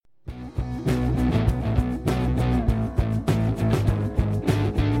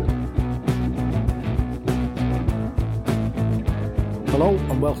Hello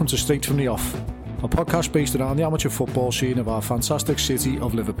and welcome to Straight From The Off, a podcast based around the amateur football scene of our fantastic city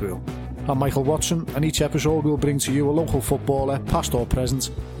of Liverpool. I'm Michael Watson, and each episode will bring to you a local footballer, past or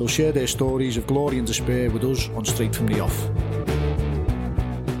present, who'll share their stories of glory and despair with us on Straight From The Off.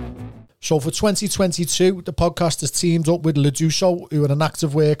 So for 2022, the podcast has teamed up with Leduso, who are an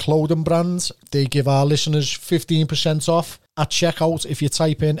activewear clothing brand. They give our listeners 15% off at checkout if you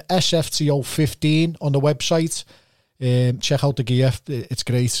type in SFTO15 on the website. Check out the gear, it's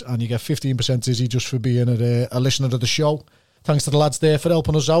great, and you get 15% easy just for being a listener to the show. Thanks to the lads there for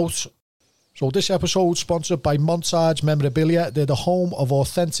helping us out. So this episode is sponsored by Montage Memorabilia. They're the home of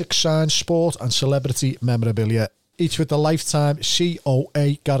authentic signed sport and celebrity memorabilia, each with the lifetime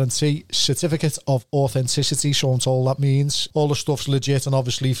COA guarantee, certificate of authenticity, so I'm told that means all the stuff's legit and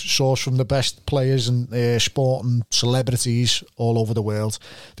obviously sourced from the best players and sport and celebrities all over the world.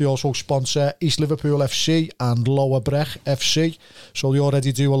 They also sponsor East Liverpool FC and Lower Breck FC, so they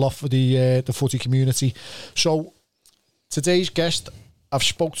already do a lot for the footy community. So today's guest, I've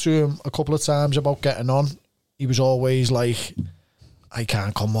spoke to him a couple of times about getting on. He was always like, I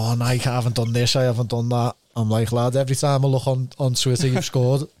can't come on, I haven't done this, I haven't done that. I'm like, lad, every time I look on Twitter, you've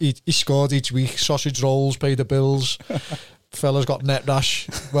scored. He scored each week. Sausage rolls, pay the bills. Fella's got net rash.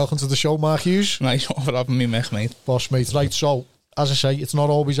 Welcome to the show, Mark Hughes. Nice one for having me, mate. Boss, mate. Right, so, as I say, it's not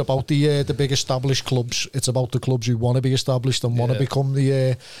always about the big established clubs. It's about the clubs who want to be established and want to become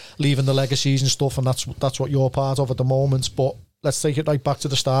the leaving the legacies and stuff, and that's what you're part of at the moment. But let's take it right back to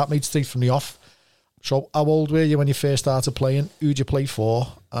the start, mate, straight from the off. So, how old were you when you first started playing? Who'd you play for?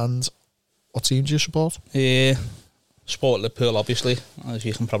 And what team do you support? Support Liverpool, obviously, as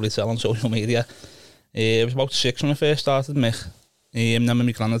you can probably tell on social media. I was about 6 when I first started, Mick. Then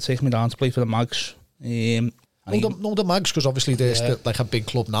my granddad took me down to play for the Mags. The Mags, because obviously they're still like a big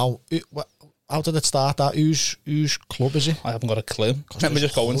club now. How did it start that? Whose club is it? I haven't got a clue. I remember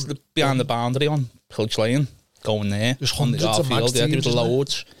just going to behind the boundary on Pilch Lane, going there. There's hundreds of Mags teams, there was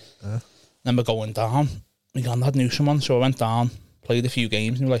loads. Then we're going down. My granddad knew someone, so I went down, played a few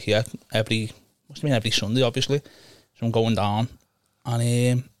games, and they were like, every Sunday, obviously. So I'm going down, and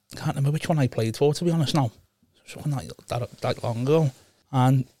I can't remember which one I played for, to be honest now. Something that long ago.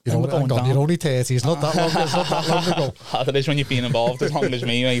 And you're only 30, it's not that long ago. That is when you've been involved as long as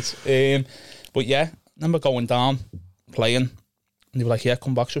me, mate. But yeah, then we're going down, playing, and they were like,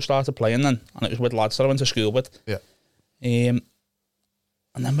 come back, so I started playing then. And it was with lads that I went to school with. Yeah.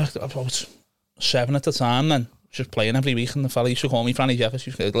 And then I was 7 at the time then, just playing every week, and the fella used to call me Franny Jeffers,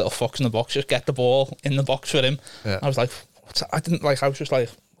 used to get a little fox in the box, just get the ball in the box for him. Yeah. I was like, I was just like,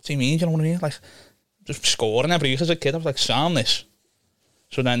 what do you mean, you know what I mean? Like, just scoring every week as a kid. I was like, sound this.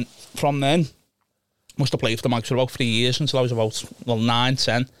 So then, from then, must have played for the Mags for about 3 years until I was about, 9,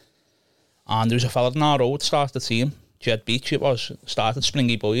 10. And there was a fella in our road started the team, Jed Beach it was, started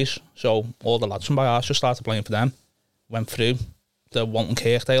Springy Boys. So all the lads from by ours just started playing for them. Went through the Wanton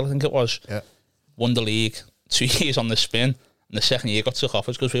Kirkdale, I think it was. Yeah. Won the league, 2 years on the spin, and the second year got took off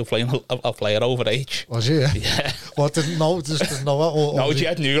because we were playing a player over age. Was he? Yeah. What, didn't know it? No,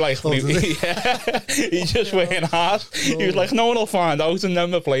 Jed knew, like, he just went hard. He was like, no one will find out, and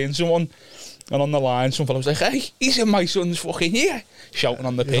then we're playing someone, and on the line, some fella was like, hey, he's in my son's fucking here, shouting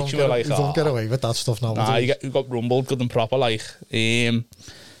on the pitch. You don't get away with that stuff now. Nah, you got rumbled good and proper, like.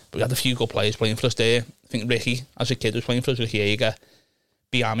 But we had a few good players playing for us there. I think Ricky, as a kid, was playing for us, Ricky Yeager.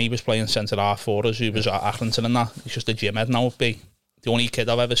 Biami was playing centre-half for us, who was at Accrington and that. He's just a gym head now, the only kid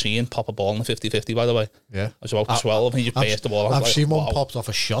I've ever seen pop a ball in the 50-50, by the way. Yeah. I was about 12 and he just burst the ball. I've seen one popped off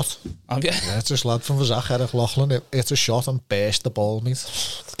a shot. Have you? Yeah, it's this lad from Vazach, Eric Laughlin. It's a shot and burst the ball, mate.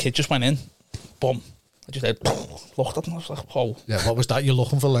 The kid just went in. Boom. I just looked at him, I was like, whoa. Yeah, what was that? You're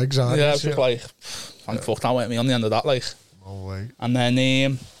looking for legs, aren't you? Yeah, I was just like, thank fuck that went me on the end of that, like. No way. And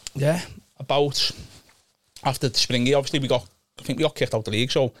then, about after the Springy, obviously I think we got kicked out of the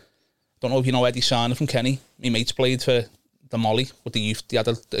league, so don't know if you know Eddie Sarner from Kenny. My mates played for the Molly with the youth. They had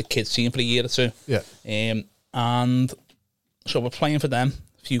a kids team for a year or two. Yeah. And so we're playing for them.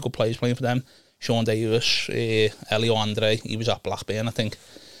 A few good players playing for them. Sean Davis, Elio Andre. He was at Blackburn, I think.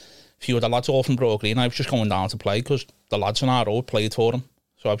 A few of the lads all from Bro Green. I was just going down to play because the lads on our road played for them.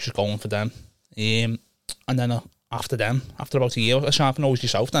 So I was just going for them. And then after about a year, I signed for Nosey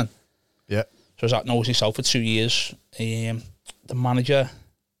South then. Yeah. So I was at Nosey South for 2 years. The manager,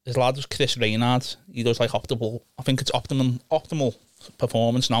 his lad was Chris Reynard. He does like optimal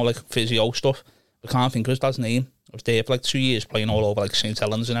performance now, like physio stuff. I can't think of his dad's name. I was there for like 2 years playing all over like St.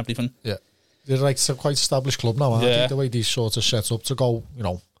 Helens and everything. Yeah. They're like a quite established club now, aren't they? The way these sort of set up to go,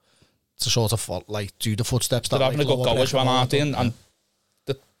 to sort of like do the footsteps. They're having a good go as well, aren't they? And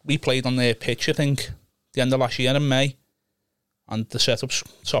we played on their pitch, I think, the end of last year in May. and the setup's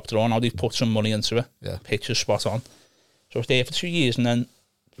top drawer. Now they've put some money into it. Yeah. Pictures spot on. So I was there for 2 years and then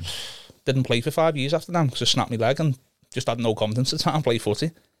didn't play for 5 years after that because I snapped my leg and just had no confidence to try and play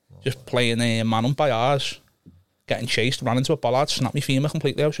footy. Just playing man on by ours, getting chased, ran into a bollard, snapped my femur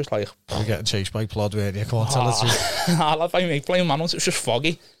completely. I was just like... You're getting chased by Plod, weren't you? Come on, tell us. I love by me playing man on, it was just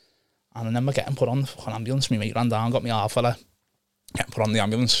foggy. And I remember getting put on the fucking ambulance. My mate ran down, got me half fella, getting put on the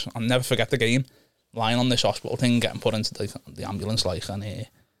ambulance. I'll never forget the game. Lying on this hospital thing, getting put into the ambulance, like, and he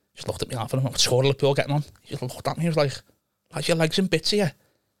just looked at me half and went, "What's Liverpool getting on?" He just looked at me, he was like, "Like, your legs in bits here."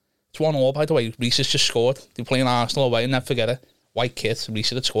 It's 1-1, by the way. Reece has just scored. They were playing Arsenal away, and never forget it. White kit, Reece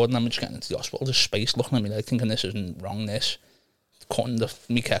had scored, and I'm just getting into the hospital, just space, looking at me like, thinking this isn't wrong, this. Cutting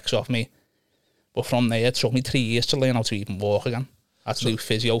me kicks off me. But from there, it took me 3 years to learn how to even walk again. I had to do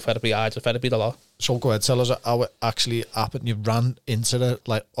physiotherapy, hydrotherapy, a lot. So go ahead, tell us how it actually happened. You ran into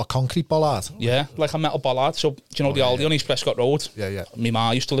a concrete bollard? Yeah, like a metal bollard. So, do you know the Aldi on East Prescott Road? Yeah. My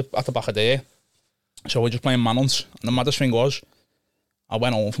ma used to live at the back of there. So we were just playing man-ons. And the maddest thing was, I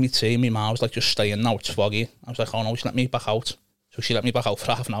went home for my tea, my ma was like, "Just stay in now, it's foggy." I was like, "Oh no, she let me back out." So she let me back out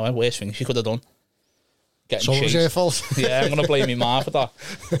for half an hour. Worst thing she could have done. Getting so chased. It was your fault? Yeah, I'm going to blame my ma for that.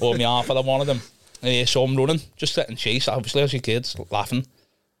 Or my half for one of them. So I'm running, just getting chased, obviously, as your kids, laughing.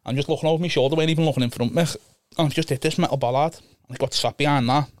 I'm just looking over my shoulder, weren't even looking in front of me. And I've just hit this metal bollard. And I got trapped behind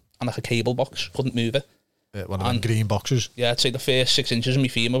that. And like a cable box, couldn't move it. Yeah, one of them green boxes. Yeah, I'd say the first 6 inches of my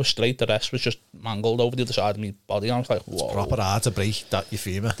femur was straight, the rest was just mangled over the other side of my body. And I was like, whoa. It's proper hard to break that, your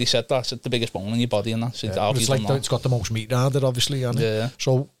femur. They said that's the biggest bone in your body and that. Yeah, it's like it's got the most meat around it, obviously. Yeah.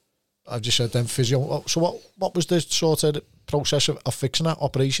 So, I've just said then physio. So what was the sort of process of fixing that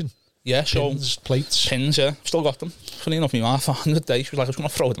operation? Yeah, so... Pins, plates? Pins, yeah. I've still got them. Funny enough, my ma found the day, she was like, "I was going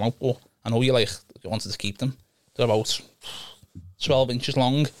to throw them out, but I know you wanted to keep them." They're about 12 inches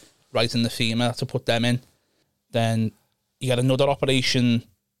long, right in the femur. I had to put them in. Then you get another operation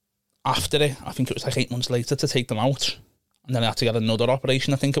after it. I think it was like 8 months later to take them out. And then I had to get another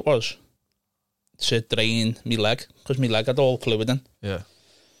operation, I think it was, to drain my leg, because my leg had all fluid in. Yeah.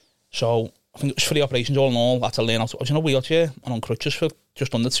 So I think it was 3 operations all in all. I had to learn how to... I was in a wheelchair and on crutches for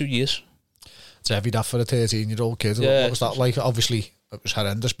just under 2 years. It's heavy that for a 13-year-old kid. Yeah, what was that like? Obviously, it was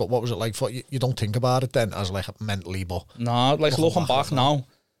horrendous, but what was it like for you? You don't think about it then as like mentally, but... No, like looking back now,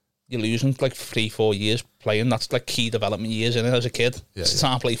 you're losing like 3-4 years playing. That's like key development years in it as a kid. Yeah, to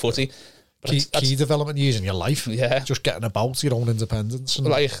try and play footy. Key development years in your life. Yeah. Just getting about your own independence. And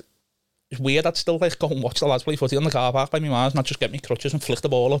like, it's weird I'd still like go and watch the lads play footy on the car park by my ma's and I'd just get me crutches and flick the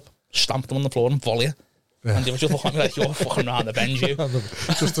ball up, stamp them on the floor and volley it. Yeah. And they would just look at me like, "You're fucking round the bend, you."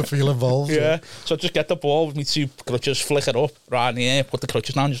 Just to feel involved. Yeah. So I'd just get the ball with me 2 crutches, flick it up, right in the air, put the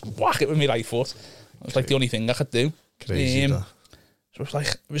crutches down, just whack it with my right foot. It was like the only thing I could do. Crazy. So it was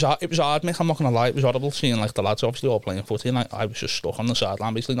like, it was hard, mate. I'm not going to lie. It was horrible seeing like the lads obviously all playing footy and I was just stuck on the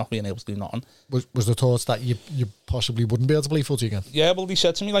sideline, basically not being able to do nothing. Was the thoughts that you possibly wouldn't be able to play footy again? Yeah, well, they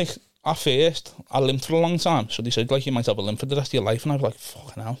said to me, like, at first, I limped for a long time. So they said, like, you might have a limp for the rest of your life. And I was like,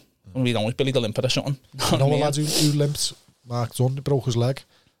 fucking hell. And we don't always Billy the limper or something. You know a lad who limped, Mark Dunn, broke his leg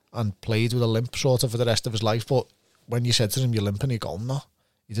and played with a limp sort of for the rest of his life. But when you said to him, "You're limping," he gone, "No."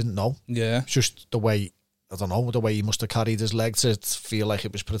 He didn't know. Yeah. It's just the way, I don't know, the way he must have carried his leg to feel like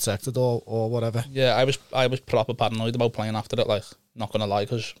it was protected or whatever. Yeah, I was proper paranoid about playing after it, like, not going to lie,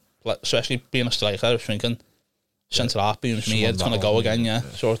 because like, especially being a striker, I was thinking, centre half beams me, it's going to go again, yeah.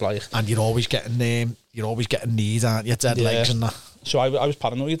 So I was like... And you're always getting knees, aren't you? Dead legs and that. So I was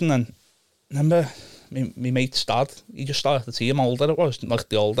paranoid, and then, remember, my mate's dad, he just started the team, older it was, like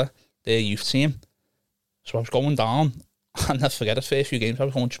their youth team. So I was going down, and I forget the first few games, I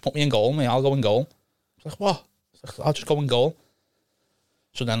was going, "Just put me in goal, mate, I'll go in goal." I was like, "What?" I was like, "I'll just go in goal."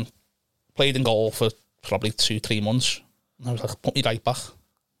 So then, played in goal for probably 2-3 months, and I was like, "Put me right back."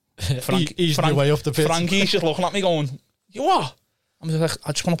 He's the way up the pitch. Frankie's just looking at me going, "You what?" I'm just like,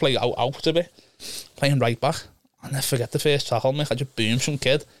 "I just want to play out a bit." Playing right back. And I forget the first tackle, mate. I just boomed some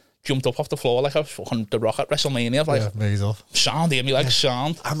kid, jumped up off the floor like I was fucking The Rock at WrestleMania. Like, made off. Sound here, me like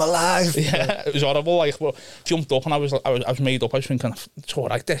sound. I'm alive. Yeah, it was horrible. Like, well, jumped up and I was made up. I was thinking, it's all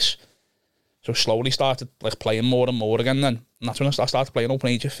right, this. So slowly started like playing more and more again then. And that's when I started playing open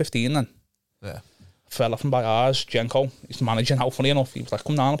age of 15 then. Yeah. Fell off and by ours, Jenko, he's managing, how funny enough. He was like,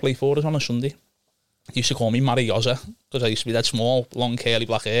 "Come down and play for us on a Sunday." He used to call me Marioza because I used to be that small, long, curly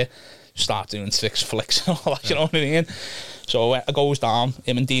black hair. Start doing 6 flicks and all that, you know what I mean? So I goes down,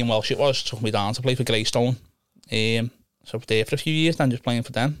 him and Dean Welsh it was, took me down to play for Greystone. So I was there for a few years then, just playing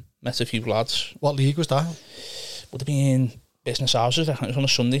for them. Met a few lads. What league was that? Would have been Business Houses, I think it was on a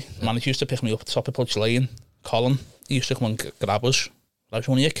Sunday. Yeah. Manager used to pick me up at the top of Pudge Lane. Colin, he used to come and grab us. I was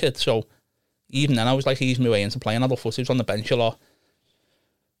only a kid, so even then I was like easing my way into playing adult footy. I was on the bench a lot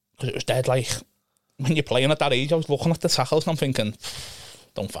because it was dead. Like when you're playing at that age, I was looking at the tackles and I'm thinking,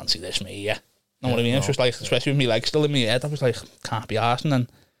 don't fancy this, me, yeah. Know what I mean? It's just like, especially with my legs still in my head, I was like, can't be arsed. And then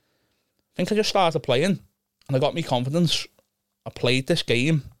I think I just started playing and I got me confidence. I played this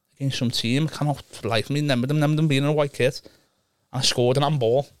game against some team. I cannot for the life of me remember them being in a white kit. And I scored an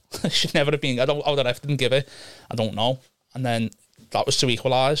handball. It should never have been. I don't know how the ref didn't give it. I don't know. And then that was to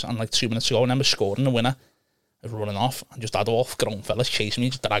equalise. And like 2 minutes ago, I remember scoring the winner. I was running off and just Adolf, grown fellas chasing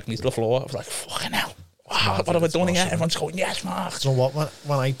me, just dragged me to the floor. I was like, fucking hell. Wow, what have I done here? Everyone's going, yes, Mark. So what?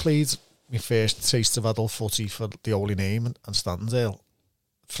 When I played my first taste of adult footy for the Holy Name and Stansdale,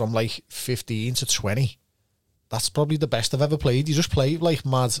 from like 15 to 20, that's probably the best I've ever played. You just play like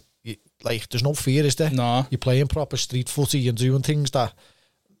mad. Like there's no fear, is there? No. You're playing proper street footy and doing things that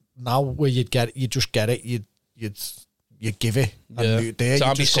now where you just get it, you give it. Yeah. And there so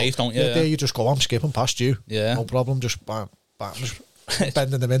you be just safe, don't you? Yeah, there you just go, I'm skipping past you. Yeah. No problem, just bam, just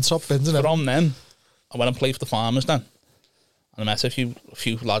bending them in top bins and everything. From then, I went and played for the Farmers then. And I met a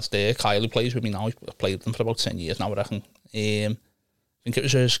few lads there. Kyle, who plays with me now, I've played with them for about 10 years now, I reckon. I think it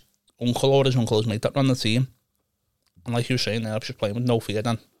was his uncle or his uncle's mate that ran the team. And like you were saying there, I was just playing with no fear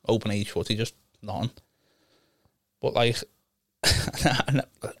then. Open age footy, just nothing. But like,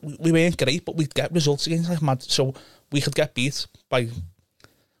 we weren't great, but we'd get results against like mad. So we could get beat by,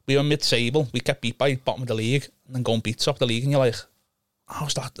 we were mid-table, we'd get beat by bottom of the league and then go and beat top of the league and you're like,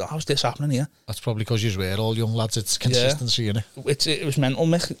 how's this happening here? That's probably because you were all young lads, it's consistency, innit? It was mental,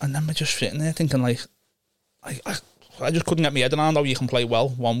 Mick. And then we're just sitting there thinking like, I just couldn't get my head around how you can play well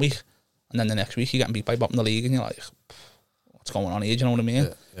 1 week and then the next week you're getting beat by bottom of the league and you're like, what's going on here, do you know what I mean?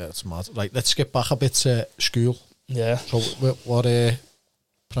 Yeah, it's mad. Right, let's skip back a bit to school. Yeah. So what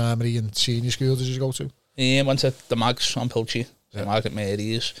primary and senior school did you go to? Went to the Mags on Pilchie, St Margaret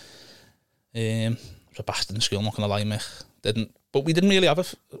Mary's. It was a bastard school, I'm not going to lie, Mick. But we didn't really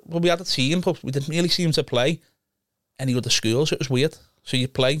have we had a team, but we didn't really seem to play any other schools. It was weird. So you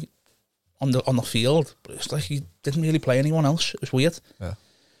play on the field, but it's like you didn't really play anyone else. It was weird. Yeah.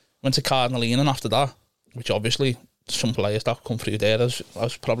 Went to Cardinal Eanan after that, which obviously some players that come through there as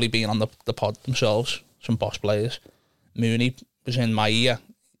probably being on the pod themselves, some boss players. Mooney was in my year,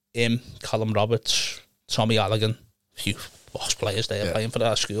 Callum Roberts, Tommy Allaghan, a few boss players there playing for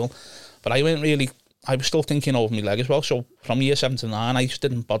that school. But I was still thinking over my leg as well, so from year 7 to 9 I just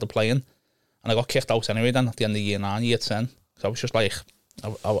didn't bother playing. And I got kicked out anyway then at the end of year 9, year 10. So I was just like,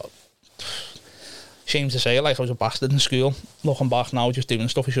 shame to say it, like I was a bastard in school. Looking back now, just doing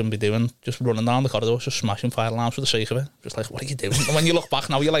stuff you shouldn't be doing, just running down the corridors, just smashing fire alarms for the sake of it. Just like, what are you doing? And when you look back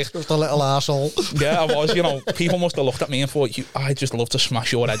now, you're like, just a little arsehole. Yeah, I was, people must have looked at me and thought, I just love to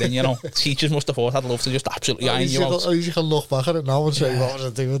smash your head in, Teachers must have thought I'd love to just absolutely iron you out. You can look back at it now and say, what was I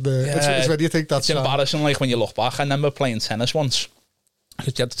doing there? It's when you think that's... It's embarrassing, like when you look back. I remember playing tennis once,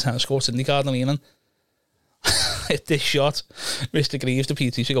 because you had the tennis courts in the Cardinal Eanan. Hit this shot, Mr. Greaves, the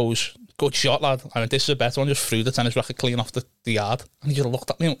PT, she goes, good shot, lad. I went, this is a better one. Just threw the tennis racket clean off the yard. And he just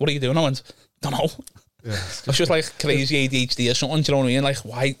looked at me, what are you doing? I went, don't know. Yeah, it's just like crazy ADHD or something, do you know what I mean? Like,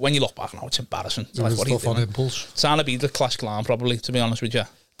 why, when you look back now, it's embarrassing. It's like, what are you doing? On impulse. Trying to be the class clown, probably, to be honest with you.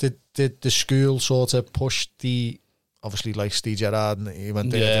 Did the school sort of push obviously, like Steve Gerrard, and he went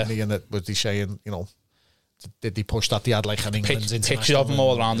there, didn't he? And was he saying, did they push that? They had like an England's international. Pictures of them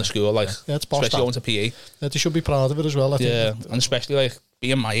all around the school, like, especially going to PE. Yeah, they should be proud of it as well, I think. Yeah, and especially like,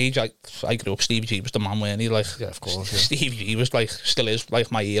 being my age, I grew up, Stevie G was the man, weren't he? Like, yeah, of course. Yeah. Stevie G was like, still is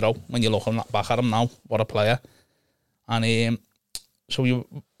like my hero when you're looking back at him now. What a player. And so we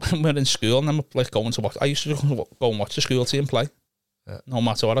were in school and then we're like going to watch. I used to go and watch the school team play. Yeah. No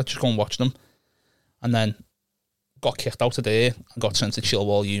matter what, I'd just go and watch them. And then got kicked out of there and got sent to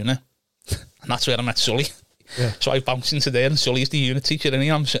Chilwell Uni. And that's where I met Sully. Yeah. So I bounced into there and Sully's the unit teacher and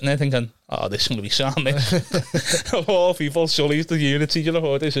I'm sitting there thinking, oh, this is going to be sound. Of all people, Sully's the unit teacher. I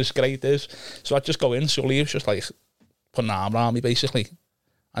thought, this is great, this. So I'd just go in, Sully was just like putting an arm around me basically.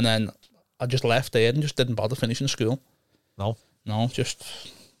 And then I just left there and just didn't bother finishing school. No, just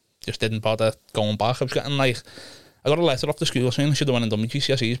didn't bother going back. I was getting like, I got a letter off the school saying I should have went and done my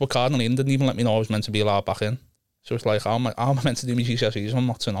GCSEs, but Cardinal Eanan didn't even let me know I was meant to be allowed back in. So it's like, how am I meant to do my GCSEs? I'm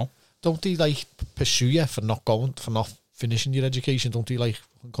not to know. Don't they like pursue you for not finishing your education? Don't they like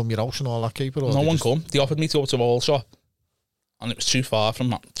come your house and all that caper? No one come. They offered me to go to Walsall and it was too far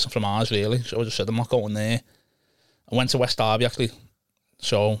from ours really. So I just said I'm not going there. I went to West Derby actually.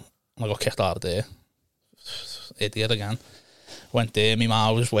 So I got kicked out of there. Idiot again. Went there, my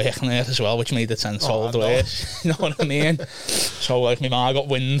ma was working there as well, which made it tenfold worse. You know what I mean? So like my ma got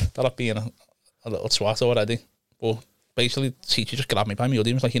wind that I'd been a little twat already. But basically, the teacher just grabbed me by my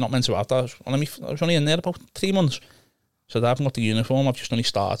hoodie and was like, you're not meant to have that. I was only in there about 3 months. So I haven't got the uniform, I've just only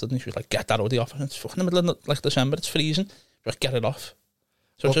started, and she was like, get that hoodie off. And it's fucking in the middle of like December, it's freezing. She was like, get it off.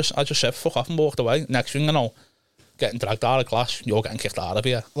 So I just said, fuck off, and walked away. Next thing you know, getting dragged out of class, you're getting kicked out of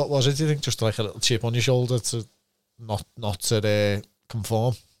here. What was it, do you think? Just like a little chip on your shoulder to not to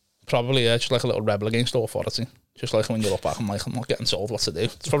conform? Probably, yeah, just like a little rebel against authority. Just like when you look back, I'm not getting told what to do.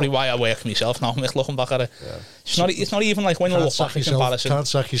 It's probably why I work for myself now. I'm like looking back at it. Yeah. It's not even like when you look back, it's embarrassing. Can't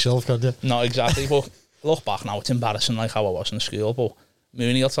sack yourself, can you? No, exactly. But look back now, it's embarrassing like how I was in school. But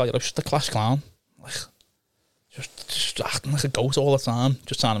Mooney, I'll tell you, I was just a class clown. Like, just acting like a goat all the time,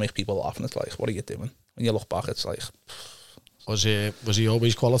 just trying to make people laugh. And it's like, what are you doing? When you look back, it's like... Was he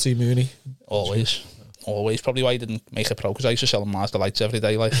always quality, Mooney? Always. Always. Probably why he didn't make it pro, because I used to sell him Mazda lights every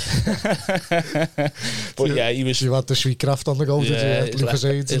day, like. But yeah, he was... You had the Sweetcraft on the go, yeah, did you?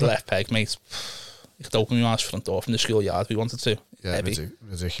 His left peg, mate. He could open my front door from the schoolyard if we wanted to. Yeah, heavy.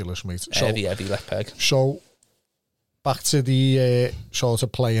 Ridiculous, mate. Heavy left peg. So, back to the sort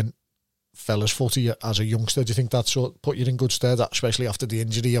of playing fellas footy as a youngster, do you think that sort of put you in good stead, especially after the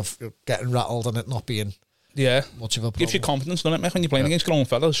injury of getting rattled and it not being much of a problem? Gives you confidence, doesn't it, mate, when you're playing against grown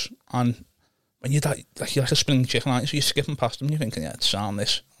fellas, and when you're like a spring chicken, aren't you? So you're skipping past them, you're thinking, yeah, it's sound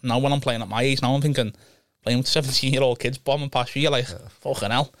this. Now when I'm playing at my age, now I'm thinking, playing with 17-year-old kids bombing past you, you're like, fucking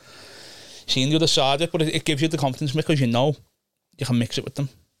hell. Seeing the other side of it, but it gives you the confidence because you know you can mix it with them.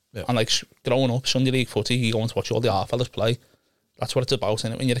 Yeah. And like growing up, Sunday League footy, you go and watch all the R fellas play. That's what it's about,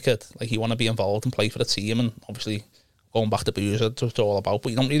 isn't it, when you're a kid? Like, you want to be involved and play for the team, and obviously going back to boozer, that's what it's all about. But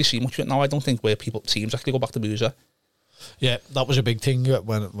you don't really see much of it now, I don't think, where teams actually go back to boozer. Yeah, that was a big thing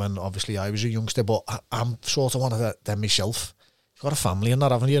when obviously I was a youngster, but I'm sort of one of them myself. You've got a family and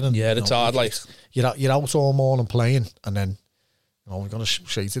that, haven't you? And, yeah, it's hard, like... You're out all morning playing, and then, you know, we're going to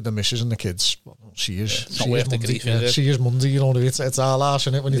say to the missus and the kids, see you Monday, you know, it's our arse,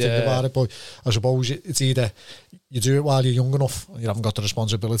 isn't it, when you think about it? But I suppose it's either you do it while you're young enough, and you haven't got the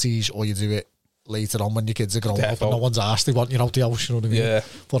responsibilities, or you do it later on when your kids are grown up and no one's asked, they want you out the house, you know what I mean? Yeah.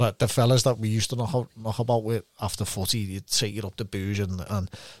 But the fellas that we used to knock about with after footy, you'd take you up the booze, and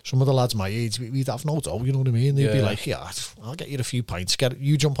some of the lads my age, we'd have no dough, you know what I mean? They'd be like, yeah, I'll get you a few pints,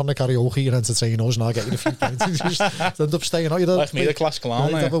 you jump on the karaoke and entertain us, and I'll get you a few pints. You just end up staying out. Like me, the class clown.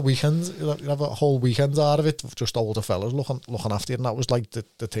 You'd have a weekend, you'd have a whole weekend out of it, just older fellas looking after you, and that was like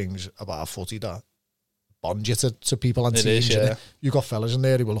the things about footy that bond you to people and teams. You got fellas in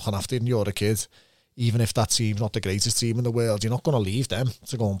there who were looking after you, and you're a kid. Even if that team's not the greatest team in the world, you're not going to leave them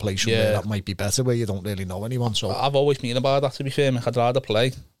to go and play somewhere that might be better, where you don't really know anyone. So I've always been about that, to be fair. I'd rather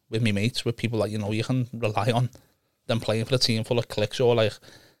play with me mates, with people that you know you can rely on, than playing for a team full of cliques or like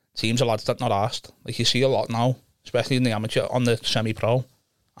teams of lads that not asked. Like, you see a lot now, especially in the amateur, on the semi-pro.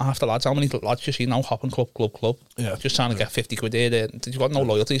 Half the lads, how many lads you see now hopping club, just trying to get 50 quid here. You've got no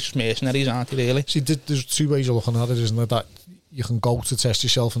loyalty, it's just mercenaries, aren't you, really? See, there's two ways of looking at it, isn't there? That you can go to test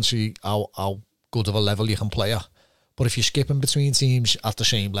yourself and see how good of a level you can play at. But if you're skipping between teams at the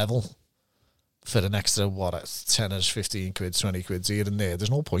same level for an extra, 10ers, 15 quid, 20 quid here and there, there's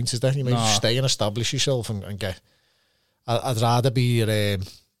no point, is there? You may stay and establish yourself and get... I'd rather be, I'd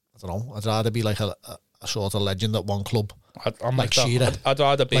rather be like a sort of legend at one club. I'm like Shearer. I'd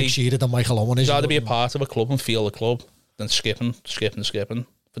rather be... Like Shearer than Michael Owen is. I'd rather be a part of a club and feel the club than skipping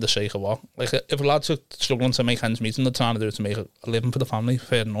for the sake of what? Like, if lads are struggling to make ends meet and they're trying to do it to make a living for the family,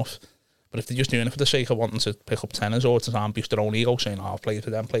 fair enough. But if they're just doing it for the sake of wanting to pick up tenors or to try and boost their own ego, saying, I'll play for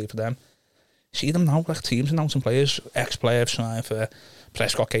them. See them now, like teams announcing players, ex-players signed for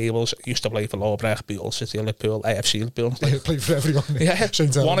Prescott Cables, used to play for Lowbrecht, Buell City, Liverpool, AFC Liverpool. Like, play for everyone. Yeah,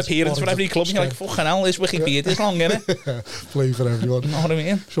 one appearance for every club, and you're like, fucking hell, this Wikipedia is long, innit? Play for everyone. You know what I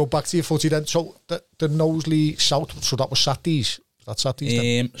mean? So back to your footy then. So the Knowsley South, so that was Saturdays? Was that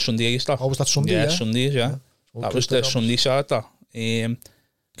Saturdays then? Sunday Easter. Oh, was that Sunday? Yeah, Sundays, yeah. That was the Sunday side, that. It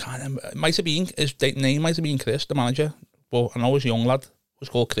might have been, his name might have been Chris, the manager, but I know his young lad was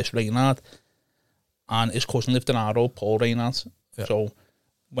called Chris Reynard, and his cousin lived in Arrow, Paul Reynard. Yeah. So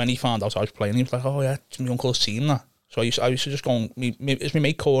when he found out I was playing, he was like, oh yeah, it's my uncle's team now. So I used to just go, it's my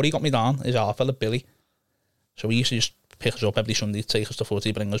mate Corey got me down, his half fella Billy. So he used to just pick us up every Sunday, take us to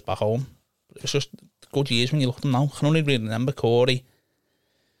footy, bring us back home. But it's just good years when you look at them now. I can only really remember Corey,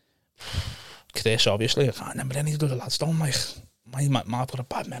 Chris, obviously. I can't remember any of the lads, don't like... My got a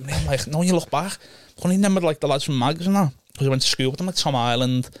bad memory. I'm like, no, when you look back, I only remember like the lads from Mags and that, because I went to school with them, like Tom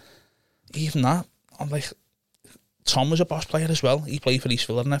Ireland, even that. I'm like, Tom was a Boss player as well. He played for East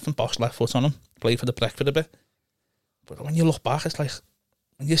Villa and everything, Boss left foot on him, played for the Brexford a bit. But when you look back, it's like,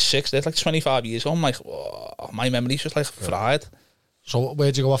 when you're 6, there's like 25 years old, I'm like, oh, my memory's just like fried. So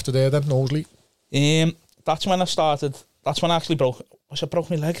where'd you go after there then, Knowsley? That's when I started that's when I actually broke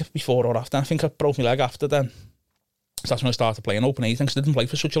my leg before or after? I think I broke my leg after then. So that's when I started playing open 18, because I didn't play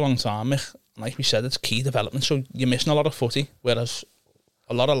for such a long time. Like we said, it's key development, so you're missing a lot of footy, whereas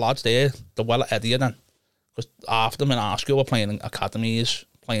a lot of lads there, they're well ahead of you then. Because half of them in our school were playing in academies,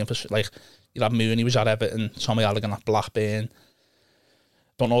 playing for, like, you'd have Mooney was at Everton, Tommy Halligan at Blackburn.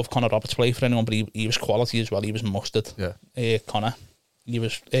 Don't know if Connor Roberts played for anyone, but he was quality as well. He was mustard. Yeah. Connor. He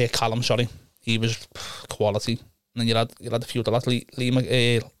was, Callum, sorry. He was quality. And then you had a few of the lads. Lee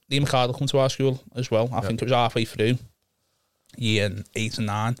McCardle come to our school as well. I think it was halfway through. Year 8 and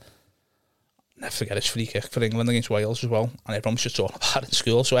 9. Never forget his free kick for England against Wales as well. And everyone was just talking about it in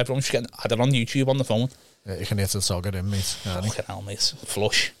school. So everyone was had it on YouTube on the phone. Yeah, you can hit the socket in, mate. Fucking hell, mate.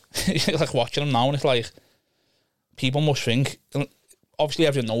 Flush. Like watching him now, and it's like, people must think, obviously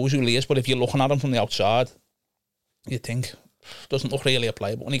everyone knows who Lee is, but if you're looking at him from the outside, you think, doesn't look really a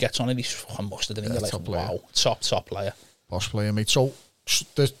player, but when he gets on it, he's fucking mustard, and you're like, wow, top player. Boss player, mate. So,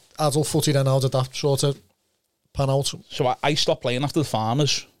 the adult footy then, how did that sort of pan out? So I stopped playing after the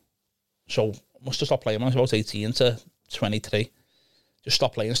Farmers. So I must have stopped playing when I was about 18 to 23. Just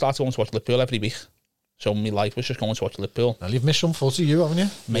stopped playing, started going to watch Liverpool every week. So my life was just going to watch Liverpool. Now you've missed some footy, haven't you?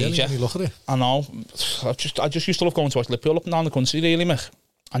 Major. Really, look at it. I know. I just used to love going to watch Liverpool up and down the country, really, mate.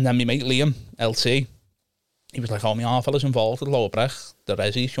 And then my mate Liam, LT, he was like, oh, my half fella's involved with Lower Brech, the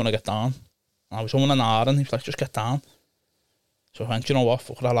Resi, if you want to get down. And I was on an hour, and he was like, just get down. So I went, you know what,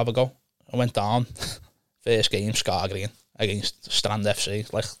 fuck it, I'll have a go. I went down. First game, Scar Green, against Strand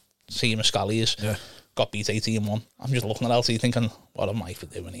FC, like, Seamus Scallies. Yeah. Got beat 18-1. I'm just looking at LT thinking, what am I for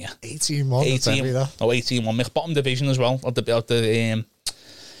doing here? 18-1? 18-1. My bottom division as well, of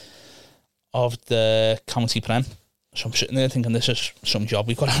the county prem. So I'm sitting there thinking, this is some job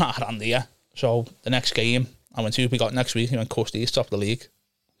we've got on our hand here. So the next game I went to, we got next week, he went Coast East, top of the league.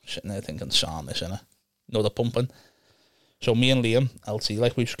 Sitting there thinking, Sam, this, innit? Another pumping. So me and Liam, LT,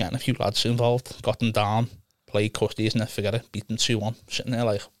 like, we were getting a few lads involved, got them down, played Coast East, never forget it, beat them 2-1. Sitting there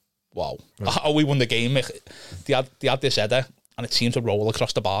like, wow. Right. Oh, we won the game. They had this header, and it seemed to roll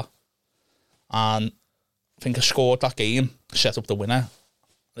across the bar. And I think I scored that game, set up the winner.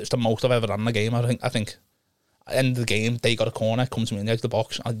 It's the most I've ever done in a game, I think. At the end of the game, they got a corner, come to me in the edge of the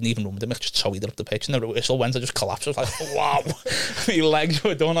box. I didn't even run with them, I just towed it up the pitch, and the whistle went, I just collapsed. I was like, wow. My legs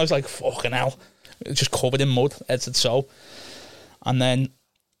were done. I was like, fucking hell. It was just covered in mud, head to toe. And then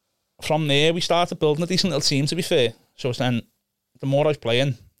from there, we started building a decent little team, to be fair. So then, the more I was playing,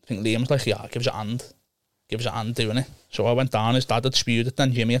 I think Liam was like, yeah, give us a hand doing it. So I went down, his dad had spewed it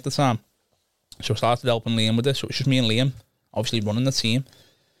then, Jimmy at the time. So I started helping Liam with it. So it was just me and Liam, obviously running the team.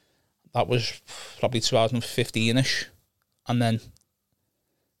 That was probably 2015-ish. And then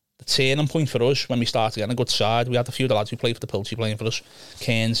the turning point for us, when we started getting a good side, we had a few of the lads who played for the Pilchie playing for us.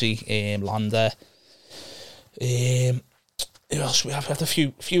 Kearnsey, Lander. Who else? We had a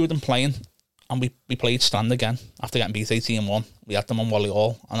few of them playing. And we played Strand again after getting beat 18-1. We had them on Wally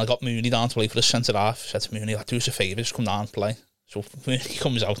Hall, and I got Mooney down to play for the centre half. Said to Mooney, like, do us a favour, just come down and play. So Mooney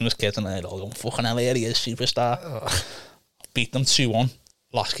comes out and this kid, and they're all going, fucking hell, here he is, superstar. Beat them 2-1.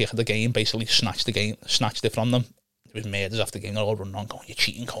 Last kick of the game, basically snatched it from them. It was murders after the game, they're all running on, going, you're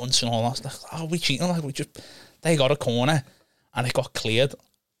cheating cunts and all that stuff. Oh, we cheating? Like, they got a corner, and it got cleared.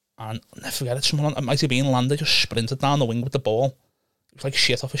 And I'll never forget it, someone, it might have been Lander, just sprinted down the wing with the ball. It was like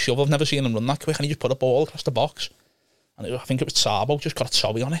shit off a shovel. I've never seen him run that quick, and he just put a ball across the box. And I think it was Sabo, just got a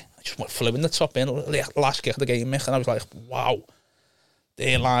towie on it. I just flew in the top in, last kick of the game, Mick, and I was like, wow.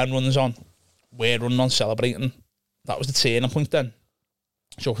 Their line runs on. We're running on, celebrating. That was the turning point then.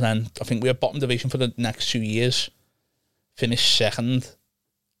 So then, I think we were bottom division for the next 2 years. Finished second,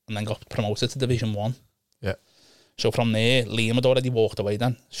 and then got promoted to Division 1. Yeah. So from there, Liam had already walked away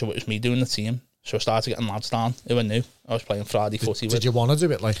then. So it was me doing the team. So I started getting lads down who I knew. I was playing Friday footy with. Did you want to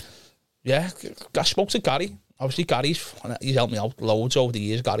do it, like? Yeah, I spoke to Gary. Obviously, he's helped me out loads over the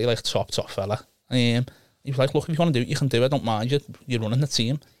years. Gary, like, top fella. He was like, look, if you want to do it, you can do it. I don't mind you. You're running the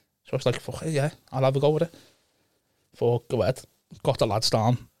team. So I was like, fuck it, yeah, I'll have a go with it. So go ahead. Got the lads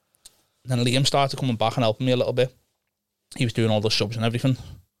down. Then Liam started coming back and helping me a little bit. He was doing all the subs and everything.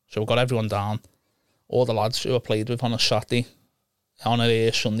 So we got everyone down. All the lads who I played with on a Saturday, on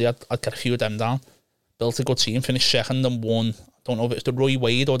a Sunday, I'd get a few of them down. Built a good team, finished second and won, I don't know if it's the Roy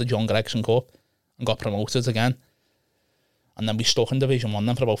Wade or the John Gregson Cup, and got promoted again. And then we stuck in Division 1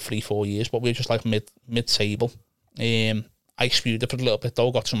 then for about 3-4 years, but we were just like mid-table. I spewed it for a little bit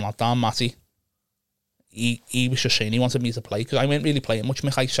though, got some lad down, Matty. He was just saying he wanted me to play, because I weren't really playing much.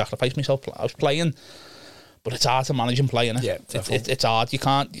 I sacrificed myself. I was playing, but it's hard to manage and play, innit? Yeah, it's hard. You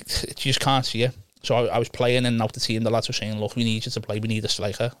just can't see it. So I was playing, and out the team, the lads were saying, look, we need you to play, we need a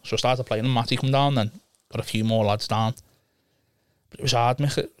striker. So I started playing, and Matty come down then. Got a few more lads down. It was hard,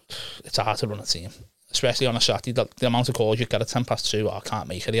 Mick. It's hard to run a team, especially on a Saturday. The amount of calls you get at 2:10, I can't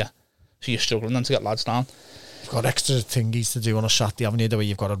make it here. So you're struggling then to get lads down. You've got extra thingies to do on a Saturday, haven't you? The way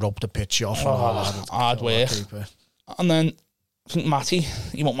you've got to rope the pitch off. Hard work. And then I think Matty,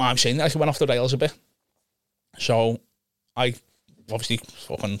 you won't mind saying that, he went off the rails a bit. So I obviously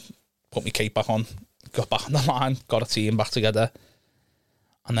fucking put my cape back on, got back on the line, got a team back together.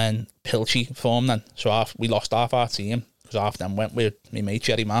 And then Pilchy formed then. So we lost half our team because half them went with my mate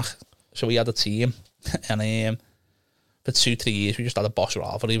Jerry Mack. So we had a team. And for 2-3 years, we just had a boss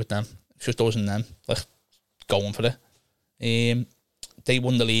rivalry with them. It's just us and them, like, going for it. They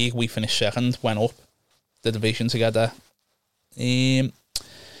won the league, we finished second, went up the division together.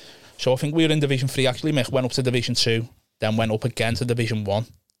 So I think we were in Division 3 actually, Mick, went up to Division 2, then went up again to Division 1.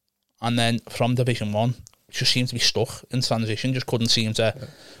 And then from Division 1, just seemed to be stuck in transition, just couldn't seem to,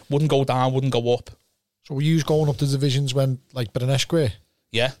 wouldn't go down, wouldn't go up. So were you going up the divisions when, like, Bernesque were?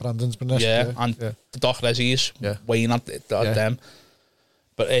 Yeah. Brandon's Bernesque. Yeah, and the Doc Rezzies, Wayne at them.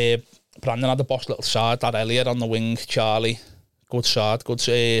 But Brandon had the boss little side, that Elliot on the wing, Charlie, good side, good,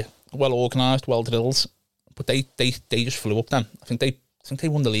 well organised, well drilled. But they just flew up then. I think they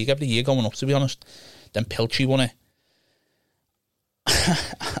won the league every year going up, to be honest. Then Pilchy won it.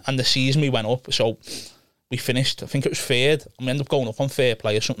 And the season we went up, so we finished, I think it was third, and we ended up going up on fair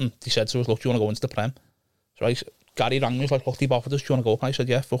play or something. They said to us, look, do you want to go into the Prem? So Gary rang me, was like, look, they've offered us, do you want to go up? And I said,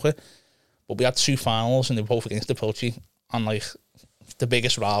 yeah, fuck it. But we had 2 finals, and they were both against the Pilchy, and like, the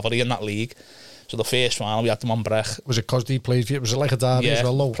biggest rivalry in that league. So the first final, we had them on Brecht. Was it because they played for you? Was it like a derby as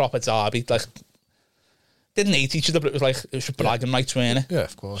well, though? Proper derby, like, didn't hate each other, but it was just bragging rights, weren't it? Yeah,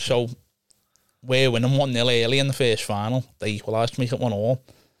 of course. So we're winning 1-0 early in the first final. They equalised to make it 1-1.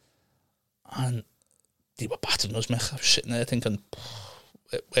 And they were battering us, Mick. I was sitting there thinking,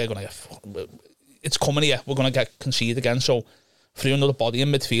 we're going to get... It's coming here. We're going to get conceded again. So threw another body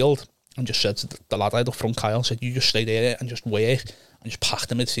in midfield and just said to the lad I had up front, Kyle, said, you just stay there and just work and just pack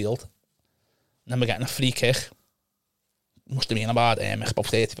the midfield. And then we're getting a free kick. Must have been about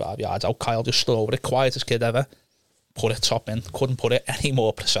 35 yards out. Kyle just stood over it, quietest kid ever. Put it top in. Couldn't put it any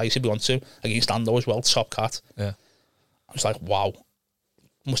more precise if you want to. Against Ando as well, top cat. Yeah. I was like, wow.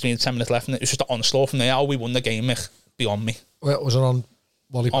 Must have been 10 minutes left, and it was just an onslaught from there. How we won the game, Mick, beyond me. Well, was it on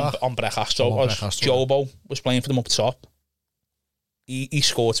Wally Park? On Brecht Astro. Jobo was playing for them up top. He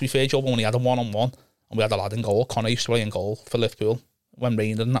scored, to be fair, Jobo, when he had a one-on-one, and we had a lad in goal. Connor used to play in goal for Liverpool when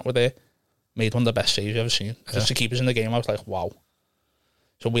Rangers and that were there. Made one of the best saves you've ever seen. Yeah. Just to keep us in the game, I was like, wow.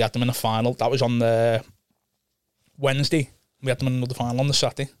 So we had them in the final. That was on the Wednesday. We had them in another final on the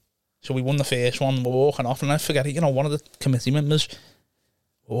Saturday. So we won the first one. We're walking off, and I forget it. One of the committee members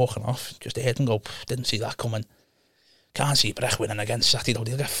walking off, just heard him go, didn't see that coming. Can't see Brecht winning against Saturday, though.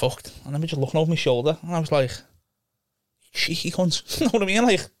 They'll get fucked. And then we just looking over my shoulder, and I was like, cheeky cunts. You know what I mean?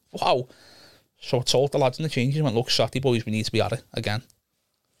 Like, wow. So I told the lads in the changes, I went, look, Saturday, boys, we need to be at it again.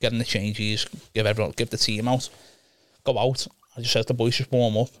 Get in the changes, give the team out. Go out. I just said the boys just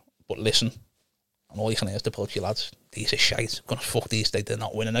warm up, but listen. And all you can hear is the Pilchy lads, these are shite. Gonna fuck these, they're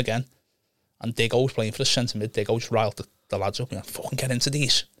not winning again. And Diggo's playing for the centre mid. Diggo just riled the lads up. And fucking get into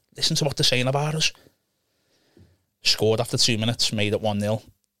these. Listen to what they're saying about us. Scored after 2 minutes, made it 1-0.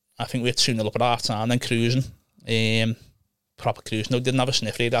 I think we had 2-0 up at half time, then cruising. Proper cruising. No, didn't have a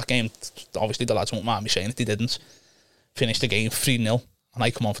sniff really that game. Obviously the lads won't mind me saying it, they didn't. Finished the game 3-0. And I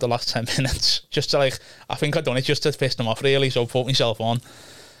come on for the last 10 minutes. Just to I think I'd done it just to piss them off really, so I put myself on.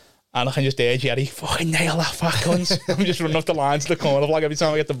 And I can just hear Jerry, fucking nail that fat cunt. I'm just running up the line to the corner flag every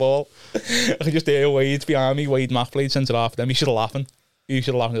time I get the ball. I can just hear Wade behind me, Wade Mack played centre half, then he should have laughing. He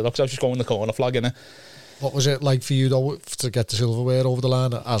should have laughing because I was just going the corner flag, innit? What was it like for you though to get the silverware over the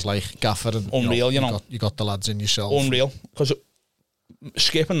line as like gaffer? And unreal, you got the lads in yourself. Unreal. Because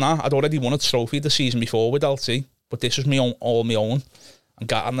skipping that, I'd already won a trophy the season before with LT, but this was all my own.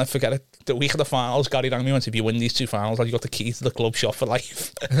 And I'll never forget it. The week of the finals, Gary rang me and went, if you win these 2 finals, you got the key to the club shop for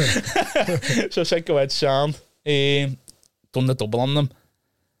life. So I said, go ahead, sound. Done the double on them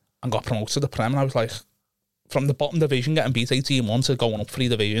and got promoted to the Prem. And I was like, from the bottom division, getting beat 18-1 to going up 3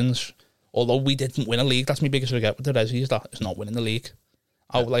 divisions. Although we didn't win a league, that's my biggest regret with the Rezzies, that is not winning the league.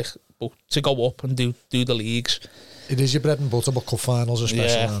 I would like, but to go up and do the leagues. It is your bread and butter, but cup finals are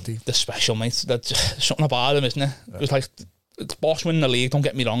special, aren't they? The special, mate. That's something about them, isn't it? Yeah. It was like, it's boss winning the league, don't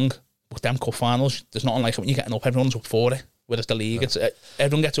get me wrong, but them cup finals, there's nothing like it when you're getting up, everyone's up for it. Whereas the league, it's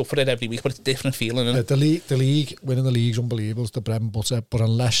everyone gets up for it every week, but it's a different feeling, isn't it? The league, winning the league's unbelievable, it's the bread and butter, but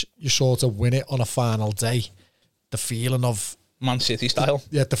unless you sort of win it on a final day, the feeling of... Man City style.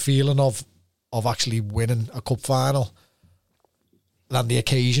 The feeling of actually winning a cup final, and the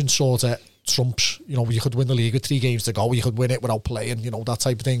occasion sort of trumps, you know, you could win the league with 3 games to go, you could win it without playing, you know, that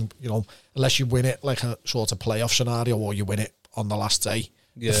type of thing, you know, unless you win it like a sort of playoff scenario or you win it on the last day.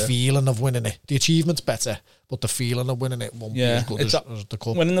 The feeling of winning it, the achievement's better, but the feeling of winning it won't be as good as the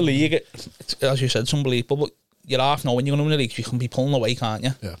cup. Winning the league, it's, as you said, it's unbelievable, but you're half knowing you're going to win the league, you can be pulling away, can't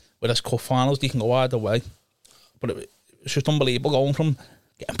you? Yeah. Whereas cup finals, you can go either way. But it's just unbelievable going from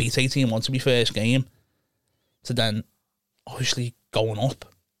getting beat 18-1 to be first game to then obviously going up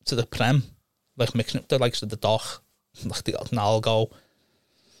to the Prem, like mixing up the likes of the Dock, like the Nalgo,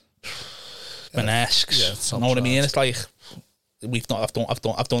 Benesks, you know what I mean? It's like I've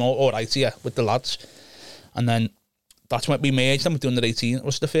done all right here with the lads, and then that's when we merged them with the under 18. It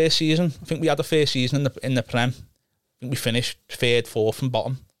was the first season. I think we had the first season in the Prem. I think we finished 3rd, 4th from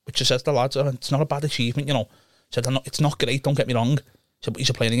bottom, which just says the lads, it's not a bad achievement, you know. Said it's not great, don't get me wrong. So he's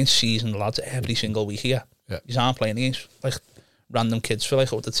playing against seasoned lads every single week here. Yeah. He's aren't playing against like random kids for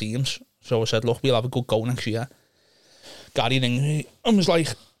like other teams. So I said, look, we'll have a good go next year. Gary rang me and was like,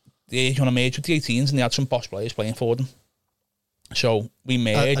 yeah, you want to merge with the 18s? And they had some boss players playing for them. So we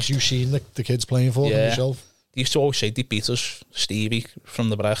merged. Had you seen the kids playing for them yourself? They used to always say they beat us. Stevie from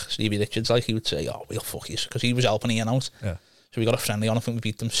the Brech, Stevie Richards, like he would say, oh, we'll fuck you, because he was helping Ian out. Yeah. So we got a friendly on. I think we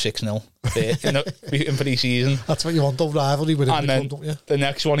beat them 6-0 in pre-season. That's what you want, of rivalry with and then don't you? The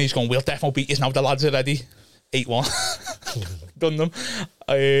next one he's going, we'll definitely beat you now. The lads are ready. 8-1. Done them.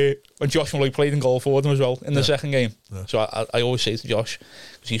 When Josh Malloy played in goal for them as well in the second game. Yeah. So I always say to Josh,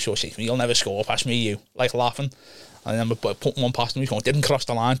 because he sort of says to me, you'll never score past me, you. Like laughing. And then we put one past him, he's going, didn't cross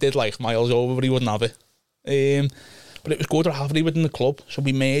the line, did like miles over, but he wouldn't have it. But it was good rivalry within the club. So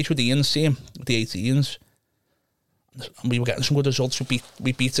we merged with Ian's team, with the 18s. And we were getting some good results.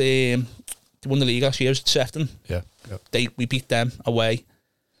 We beat they won the league last year, it was Sefton. Yeah. We beat them away.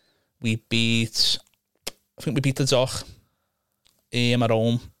 I think we beat the Zoch at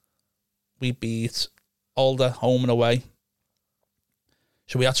home. We beat Alder home and away.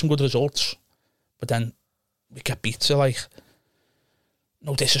 So we had some good results. But then we get beat to, like,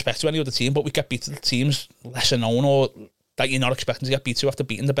 no disrespect to any other team, but we get beat to the teams lesser known or that you're not expecting to get beat to after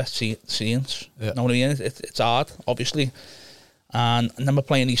beating the best teams. You know what I mean? It's hard, obviously. And then we're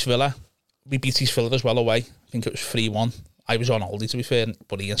playing East Villa. We beat East Villa as well away. I think it was 3-1. I was on holiday, to be fair,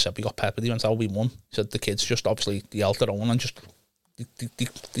 but Ian said we got peppered. He went, oh, we won. He said the kids just obviously, they held their own and just,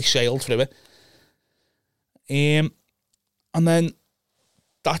 they sailed through it. And then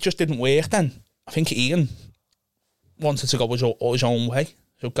that just didn't work then. I think Ian wanted to go his own way.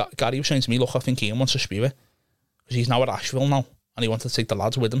 So Gary was saying to me, look, I think Ian wants to spew it. Because he's now at Asheville now, and he wanted to take the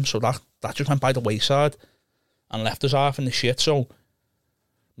lads with him. So that just went by the wayside and left us half in the shit. So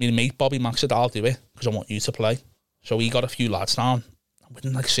me mate Bobby Max said, I'll do it, because I want you to play. So he got a few lads down.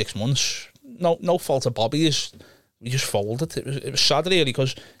 Within like 6 months, no fault of Bobby's, we just folded. It was sad really,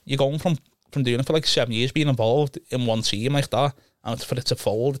 because you're going from doing it for like 7 years, being involved in one team like that, and for it to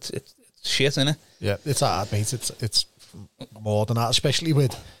fold, it's shit, innit? Yeah, it's hard, mate. It's more than that, especially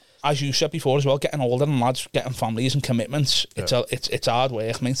with, as you said before as well, getting older and lads getting families and commitments. It's hard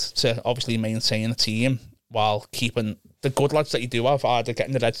work, mate, to obviously maintain a team while keeping the good lads that you do have either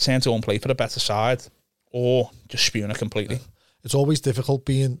getting the red turn to go and play for the better side or just spewing it completely. It's always difficult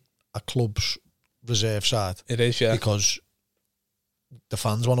being a club's reserve side. It is, yeah. Because the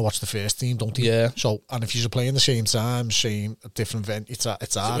fans want to watch the first team, don't they? Yeah. So, and if you're playing the same time, same a different event, it's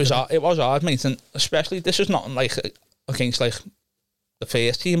hard. It was hard, mate, and especially this is not like against like the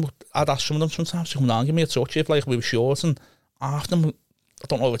first team. I'd ask some of them sometimes to come down and give me a touch if like we were short, and after them, I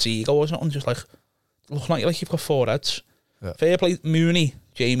don't know if it's ego or something, just like looking like you've got 4 heads. Yeah. Fair play, Mooney,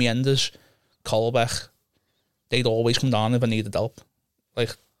 Jamie Enders, Colbeck, they'd always come down if I needed help.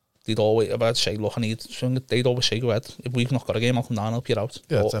 Like, they'd always, if I'd say, look, I need something, they'd always say, go ahead, if we've not got a game, I'll come down and help you out.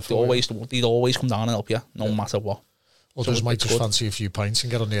 Yeah, definitely. They'd always come down and help you, no matter what. Others might just fancy a few pints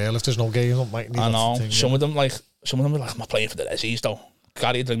and get on the air if there's no game. I know, some of them were like, I'm not playing for the Rezzies though.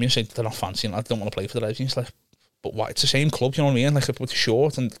 Gary told me and said they're not fancying, I don't want to play for the Rezzies. Like, but what? It's the same club, you know what I mean? Like, if it's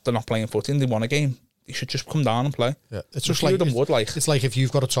short and they're not playing footy and they want a game, you should just come down and play. Yeah, it's just like, it's like if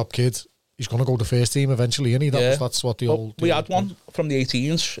you've got a top kid, he's going to go to the first team eventually, isn't he? That's what the old... We had one from the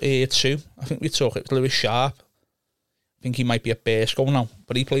 18s, 2. I think we took it. Lewis Sharp. I think he might be at Bearsco now,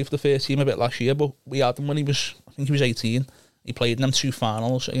 but he played for the first team a bit last year, but we had him when I think he was 18. He played in them 2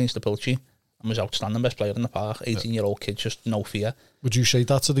 finals against the Pilchie and was outstanding, best player in the park. 18-year-old kid, just no fear. Would you say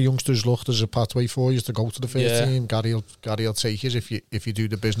that to the youngsters? Look, there's a pathway for you to go to the first team. Gary'll take you if you do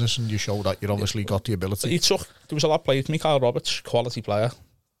the business and you show that you've obviously got the ability. There was a lot played for me, Carl Roberts, quality player,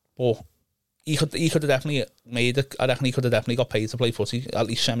 but he could have definitely made it. I reckon he could have definitely got paid to play footy, at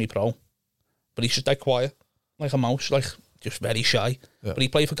least semi-pro. But he's just dead quiet, like a mouse. Like, just very shy. Yeah. But he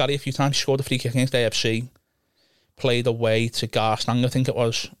played for Gary a few times. He scored a free kick against AFC. Played away to Garstang, I think it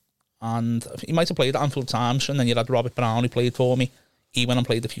was. And he might have played a handful of times. And then you had Robert Brown, who played for me. He went and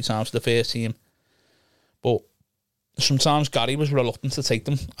played a few times for the first team. But sometimes Gary was reluctant to take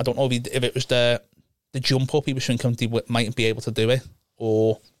them. I don't know if it was the jump up he was thinking he mightn't be able to do it,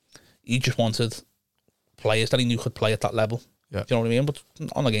 or he just wanted players that he knew could play at that level. Yeah. Do you know what I mean? But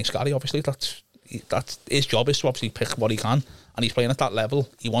on against Gary, obviously, that's his job is to obviously pick what he can, and he's playing at that level.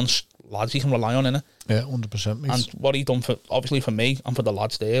 He wants lads he can rely on, innit? Yeah, 100%. And what he done for for me and for the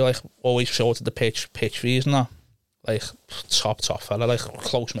lads there, like always sorted the pitch fees and that. Like top fella, like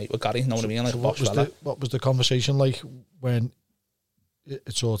close mate with Gary. You know what I mean? Like so what was the conversation like when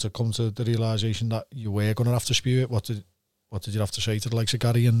it sort of come to the realisation that you were going to have to spew it? What did you have to say to the likes of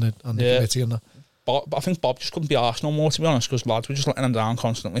Gary and the committee and that? But I think Bob just couldn't be arsed no more, to be honest, because lads were just letting him down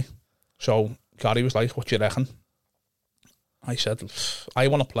constantly. So Gary was like, "What do you reckon?" I said, "I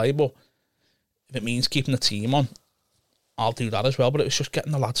want to play, but if it means keeping the team on, I'll do that as well." But it was just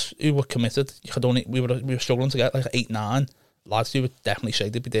getting the lads who were committed. We were struggling to get like 8-9 lads who would definitely say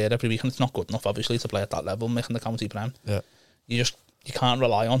they'd be there every week, and it's not good enough, obviously, to play at that level, making the county prem. Yeah, you can't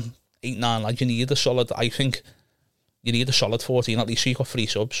rely on 8-9 lads. You need a solid. I think you need a solid 14 at least, so you got 3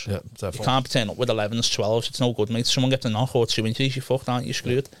 subs. Yeah, definitely. You can't be turning up with 11s, 12s. It's no good, mate. Someone gets a knock or 2 injuries, you're fucked, aren't you?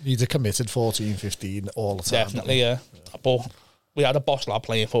 Screwed. You need a committed 14, 15 all the time. Definitely, yeah. But we had a boss lad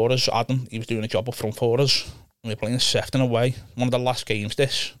playing for us, Adam. He was doing a job up front for us. We were playing Sefton away. One of the last games,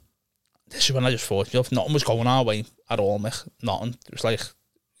 this is when I just thought, nothing was going our way at all, Mick. Nothing. It was like,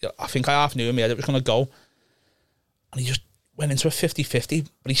 I think I half knew in my head it was going to go. And he just went into a 50-50,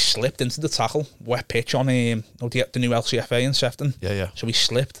 but he slipped into the tackle. Wet pitch on the new LCFA in Sefton. Yeah. So he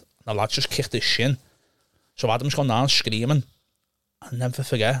slipped. The lad just kicked his shin. So Adam's gone down screaming. I'll never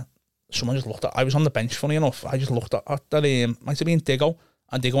forget. Someone just looked at, I was on the bench, funny enough. I just looked at that, might have been Diggo.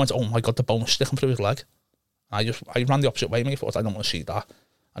 And Diggo went, "Oh my God, the bone's sticking through his leg." I ran the opposite way, mate. I thought, I don't want to see that.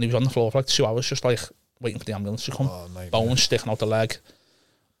 And he was on the floor for like 2 hours, just like waiting for the ambulance to come. Bones sticking out the leg,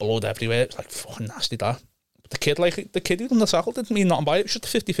 blood everywhere. It's like fucking nasty, that. But the kid who done the tackle didn't mean nothing by it. It was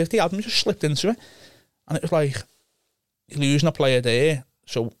just a 50-50. Adam just slipped into it. And it was like, you're losing a player there.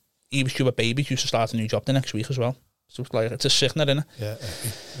 So he was due a baby, due to start a new job the next week as well. So it's like, it's a sickener, innit? Yeah.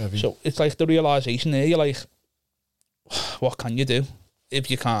 So it's like the realisation there, you're like, what can you do? If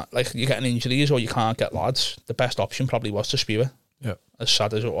you can't, like, you're getting injuries or you can't get lads, the best option probably was to spew it. Yeah. As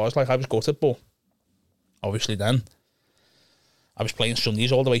sad as it was, like, I was gutted, but obviously then I was playing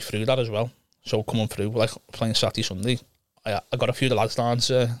Sundays all the way through that as well. So coming through, like, playing Saturday, Sunday, I got a few of the lads down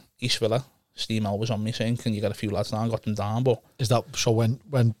to East Villa. Steve Mel was on me saying, "Can you get a few lads down?" Got them down, but... Is that, so when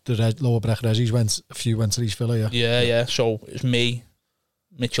the lower Breck Resis went, a few went to East Villa, yeah? Yeah. So it was me,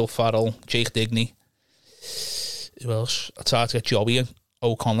 Mitchell Farrell, Jake Digney. Who else? I tried to get Joey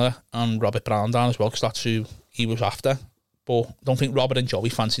O'Connor and Robert Brown down as well, because that's who he was after. But I don't think Robert and Joey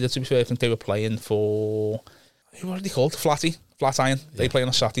fancied it, to be fair. I think they were playing for... What are they called? Flatiron. Yeah. They play on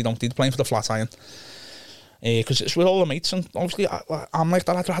a Saturday, don't they? They're playing for the Flatiron. Because it's with all the mates, and obviously I'm like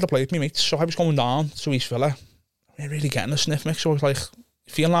that. I'd rather play with my mates, so I was going down to East Villa. We're really getting a sniff mix, so I was like,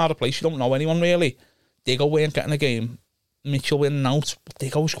 feeling out of place. You don't know anyone really. Diggo weren't getting a game. Mitchell went out, but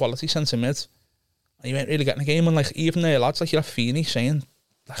Diggo was quality centre mid. And you weren't really getting a game, and like even the lads, like you have Feeney saying,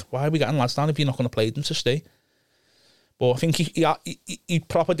 like, why are we getting lads down if you're not going to play them to stay? But I think he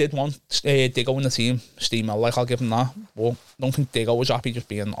proper did want Diggo in the team. Steve Mel, like, I'll give him that. But I don't think Diggo was happy just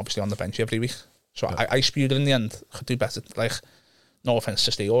being obviously on the bench every week. So yeah. I spewed it in the end. I could do better. Like, no offence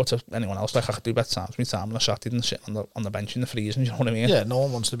to Steve or to anyone else. Like, I could do better times. Me time on a Saturday than sitting on the bench in the freezing. You know what I mean? Yeah, no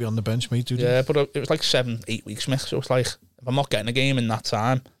one wants to be on the bench, mate. Yeah, but it was like 7-8 weeks, mix. So it's like, if I'm not getting a game in that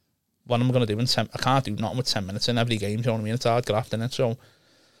time, what am I going to do in 10? I can't do nothing with 10 minutes in every game. You know what I mean? It's hard graft, innit? So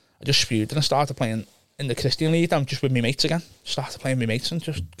I just spewed and I started playing in the Christian League. I'm just with my mates again. Started playing with my mates and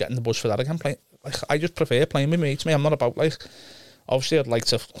just getting the buzz for that again. Like, I just prefer playing with mates. Me, I'm not about, like, obviously I'd like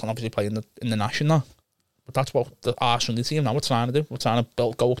to obviously play in the national. But that's what our Sunday team now we're trying to do. We're trying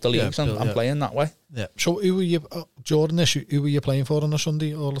to go up the leagues and playing that way. Yeah. So who were you, Jordan, who were you playing for on a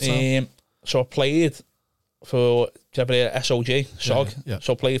Sunday all the time? So I played for SOG, SOG. Yeah.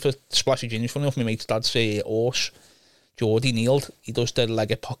 So I played for Splashy Genius, funny enough. My mate's dad's Orse, Geordie Neald. He does the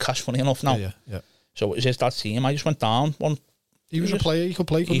Leggett podcast, funny enough now. Yeah. So it was his dad's team. I just went down one. He was a player, he could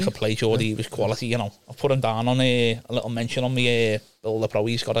play, couldn't he? He could play, Geordie, he was quality, you know. I put him down on a little mention on me, Bill the Pro,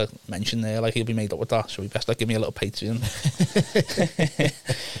 he's got a mention there, like he'll be made up with that, so he best like give me a little Patreon.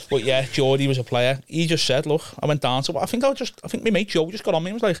 But yeah, Geordie was a player. He just said, look, I went down to, I think my mate Joe just got on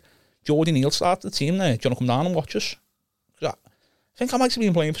me and was like, Geordie Neald started the team there, do you want to come down and watch us? I think I might have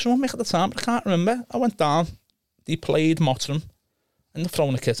been playing for someone, Mick, at the time, but I can't remember. I went down,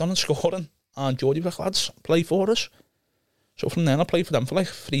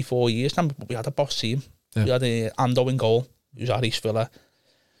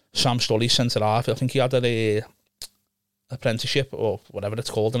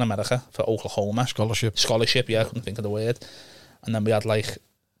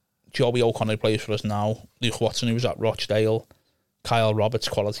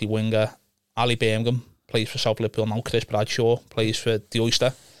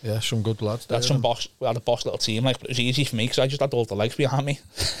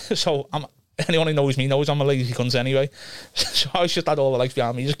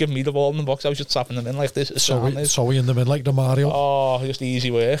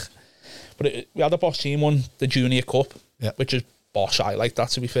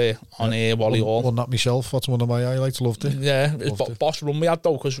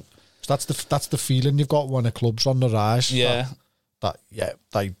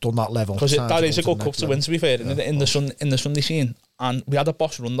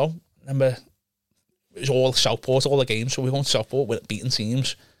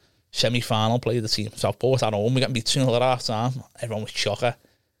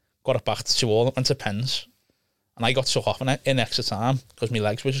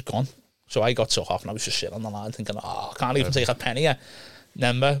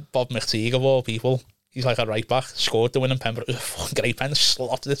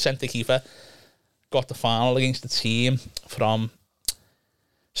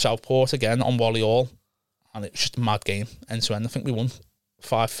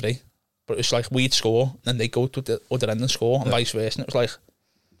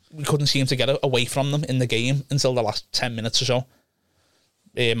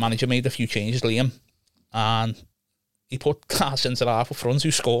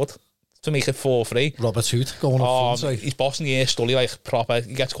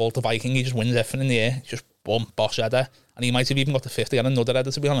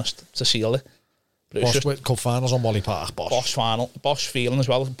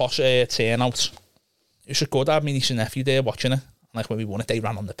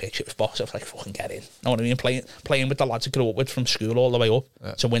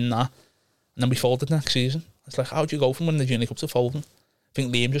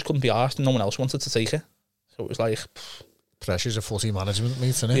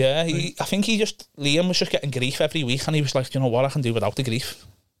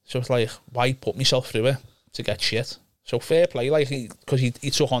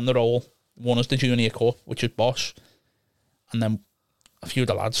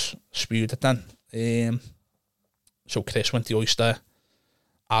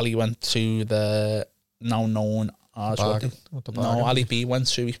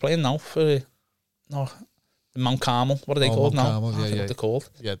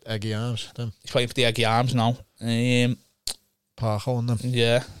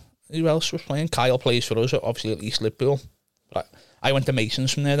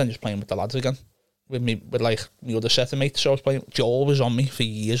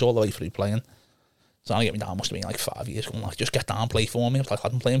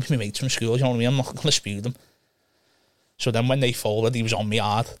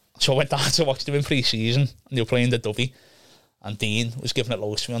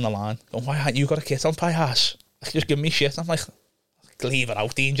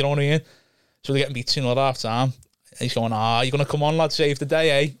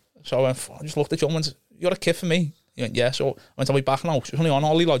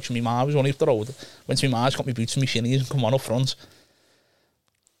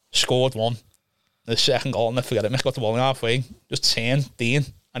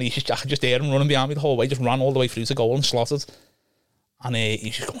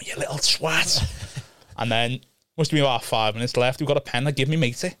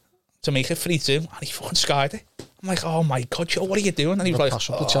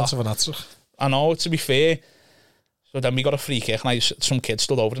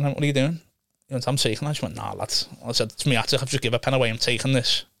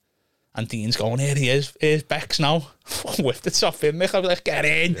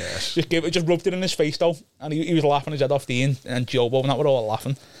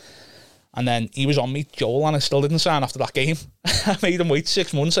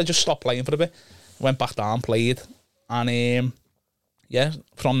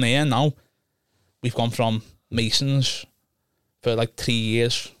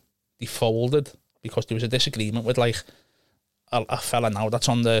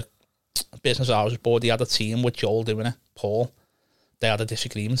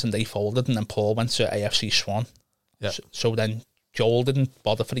 Yeah. So then Joel didn't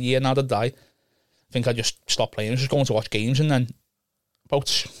bother for a year, now did I. I think I just stopped playing, just going to watch games, and then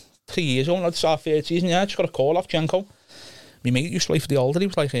about 3 years ago, I'd start third season, I just got a call off Jenko. My mate used to play for the Alder, he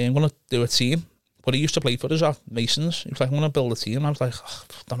was like, hey, I'm going to do a team. But he used to play for us at Masons. He was like, I'm going to build a team. I was like, I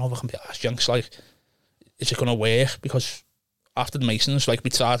don't know if I can be asked. Jenks, like, is it going to work? Because after the Masons, like,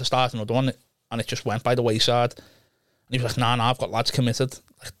 we tried to start another one, and it just went by the wayside. And he was like, nah, I've got lads committed.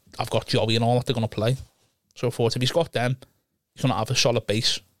 Like, I've got Joey and all that they're going to play. So I thought, if he's got them, he's going to have a solid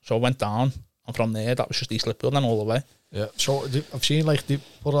base. So I went down, and from there, that was just East Liverpool then all the way. Yeah, so I've seen, like, they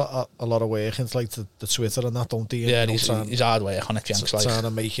put a lot of work into, like, the Twitter and that, don't they? Yeah, he's hard work on it, Jenks. Like, trying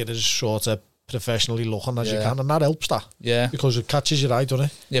to make it as sort of professionally looking as you can, and that helps that. Yeah. Because it catches your eye, doesn't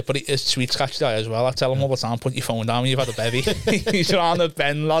it? Yeah, but his tweets catch the eye as well. I tell him all the time, put your phone down when you've had a bevy. He's around the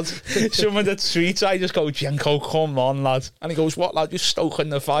bend, lads. Some of the tweets, I just go, Jenko, come on, lad. And he goes, what, lad, you're stoking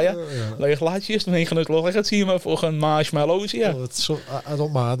the fire? Yeah. Like, lad, you're just making us look like a team of fucking marshmallows here. Well, so, I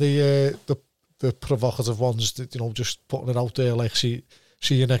don't mind the provocative ones, that, you know, just putting it out there, like, see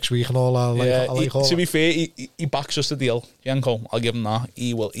you next week and all that. To be fair, he backs us the deal. Janko, I'll give him that.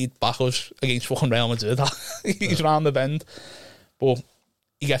 He'd back us against fucking Real Madrid. He's round the bend. But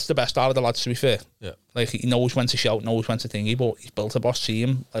he gets the best out of the lads, to be fair. Yeah. Like, he knows when to shout, knows when to thingy, but he's built a boss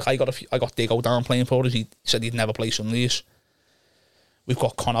team. Like, I got Diggo down playing for us. He said he'd never play Sundays. We've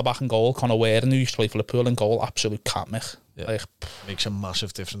got Connor back in goal. Connor Waring, who used to play for Liverpool in goal, absolute catmick. Yeah. Like, makes a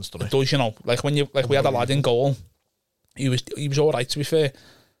massive difference, doesn't it? It does, you know. Like, when we had a lad in goal, he was all right, to be fair,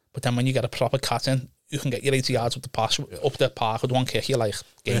 but then when you get a proper cat in, you can get your 80 yards up the pass, up the park with one kick, you're like,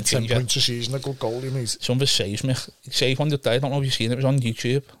 game changer. 10 points a season, a good goal, you mean? Some of his saves, me. He saved one the day, I don't know if you've seen it, was on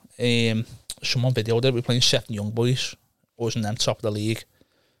YouTube. Someone videoed it, we were playing 7 young boys, us and them top of the league.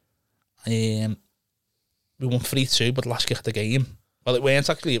 We won 3-2, but the last kick of the game, well, it weren't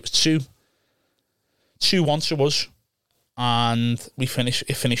actually, it was 2-1 to us, and it finished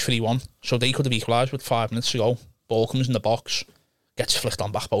 3-1, so they could have equalised with 5 minutes to go. Ball comes in the box, gets flicked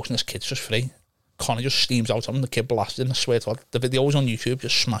on back post, and this kid's just free. Connor just steams out on him, the kid blasted, and I swear to God, the video's on YouTube,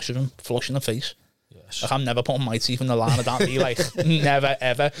 just smashes him, flush in the face. Yes. Like, I'm never putting my teeth in the line of that, like, never,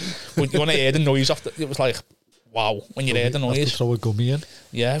 ever. But you want to hear the noise after, it was like, wow, when you hear the noise. Throw a gummy in.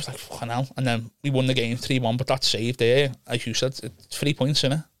 Yeah, it was like, fucking hell. And then we won the game 3-1, but that save there, as you said, it's 3 points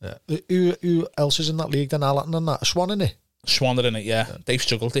in it. Yeah. Who else is in that league then? Allerton and that? Swan in it? Swan are in it, yeah. They've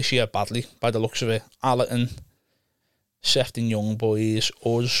struggled this year badly, by the looks of it. Allerton, Sefton Young Boys,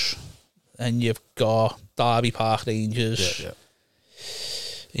 us, and you've got Derby Park Rangers.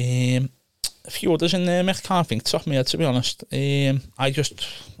 Yeah. A few others in there, I can't think top of my head, to be honest. I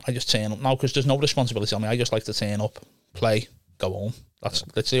just turn up now because there's no responsibility on me. I just like to turn up, play, go home. That's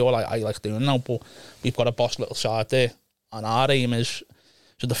literally all I like doing now. But we've got a boss little side there, and our aim is,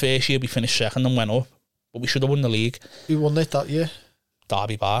 so the first year we finished second and went up, but we should have won the league. Who won it that year?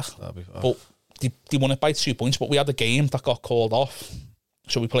 Derby Park. But they won it by 2 points, but we had a game that got called off.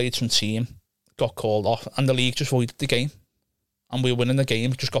 So we played some team, got called off, and the league just voided the game. And we were winning the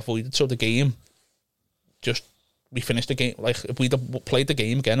game, it just got voided. So the game, we finished the game. Like, if we'd have played the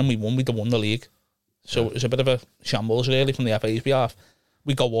game again and we won, we'd have won the league. So it was a bit of a shambles, really, from the FA's behalf.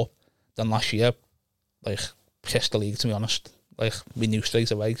 We go up, then last year, like, pissed the league, to be honest. Like, we knew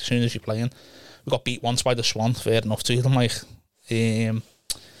straight away, as soon as you're playing. We got beat once by the Swan, fair enough to them, like. Yeah,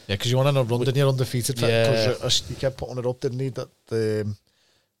 because you went on a run, didn't you, undefeated? Because you kept putting it up, didn't you, that the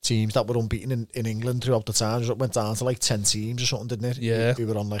teams that were unbeaten in England throughout the time, it went down to like 10 teams or something, didn't it? Yeah. We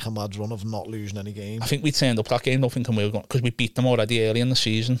were on like a mad run of not losing any games. I think we turned up that game, thinking we were going, because we beat them already early in the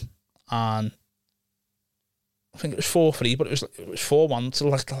season, and I think it was 4-3, but it was 4-1 to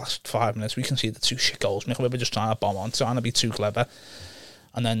like the last 5 minutes. We conceded 2 shit goals. We were just trying to bomb on, trying to be too clever.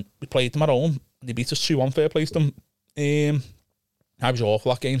 And then we played them at home, and they beat us 2-1, fair play to them. I was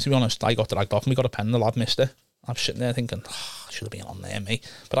awful that game, to be honest. I got dragged off and we got a pen, the lad missed it. I was sitting there thinking, I should have been on there, mate.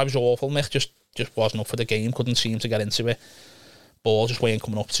 But I was awful, Mick. Just wasn't up for the game, couldn't seem to get into it. Ball just weren't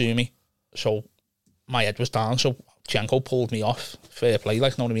coming up to me. So my head was down, so Janko pulled me off. Fair play,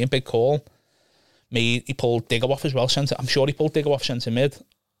 like, know what I mean? Big call. He pulled Diggo off as well, centre. I'm sure he pulled Diggo off centre mid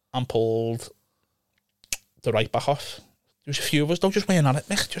and pulled the right back off. There was a few of us, though, just weighing at it,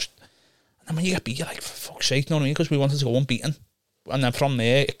 Mick. And then when you get beat, you're like, for fuck's sake, know what I mean? Because we wanted to go unbeaten. And then from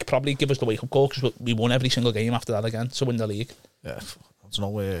there, it could probably give us the wake-up call because we won every single game after that again to win the league. Yeah, there's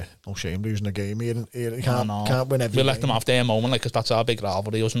no shame losing a game here. You can't win every game. We let them have their moment, like, because that's our big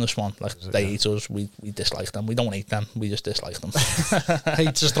rivalry, us and this one. Like, they hate us, we dislike them. We don't hate them, we just dislike them.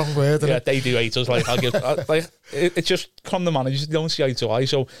 Hate's a strong word, yeah, they do hate us. Like, it's just from the managers, they don't see eye to eye.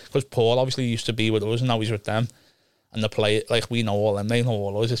 So, because Paul obviously used to be with us and now he's with them. And the play, like, we know all them, they know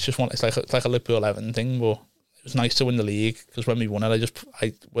all us. It's just it's like a Liverpool Everton thing, but was nice to win the league, because when we won it,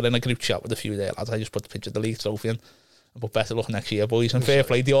 we're in a group chat with a few there lads. I just put the picture of the league trophy in. But better luck next year, boys. And fair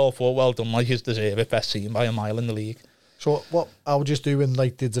play, they all thought, well done, like, you deserve it. Best team by a mile in the league. So how would you do in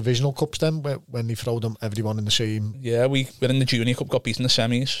like the divisional cups then, when they throw them everyone in the same? Yeah, we're in the junior cup, got beaten in the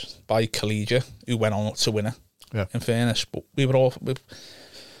semis by Collegia, who went on to win it. Yeah. In fairness, but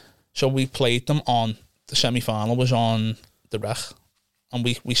so we played them on the semi-final was on the Rec, and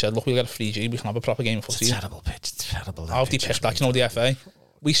we said, look, we'll get a 3G, we can have a proper game of footy. It's a terrible pitch. It's terrible. How they picked that, you know, the FA.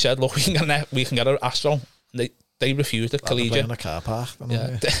 We said, look, we can get an Astro. They refused it. Collegia. In a car park.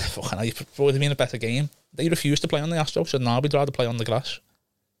 Yeah, fucking hell, it would have been a better game. They refused to play on the Astro, so now we'd rather play on the grass.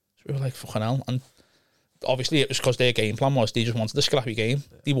 So we were like, fucking hell. And obviously it was because their game plan was they just wanted a scrappy game.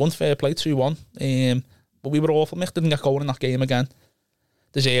 They won fair play 2-1. But we were awful. Mick didn't get going in that game again.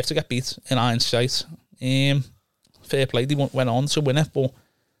 Deserved to get beat in hindsight. Fair play, they went on to win it, but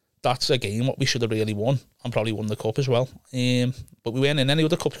that's a game what we should have really won, and probably won the cup as well. But we weren't in any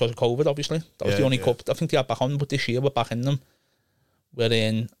other cups because of COVID, obviously. That was the only cup I think they had back on, but this year we're back in them. We're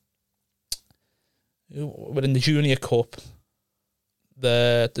in the Junior Cup.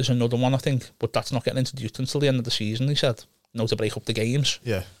 There's another one, I think, but that's not getting introduced until the end of the season, they said. No, to break up the games.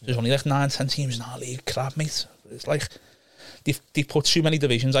 Yeah. There's only like 9-10 teams in our league. Crap, mate. It's like they've put too many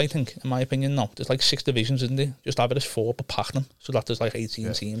divisions, I think, in my opinion. No, there's like 6 divisions, isn't there? Just have it as 4, but pack them so that there's like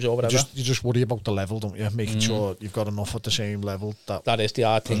 18 teams or whatever. You just worry about the level, don't you? Making sure you've got enough at the same level. That is the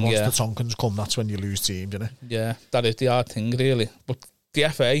hard thing. Once the Tonkins come, that's when you lose teams, isn't it? Yeah, that is the hard thing, really. But the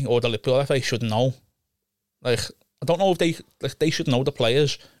FA or the Liverpool FA should know. Like, I don't know if they should know the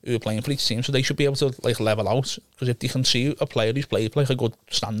players who are playing for each team, so they should be able to like level out. Because if they can see a player who's played for like a good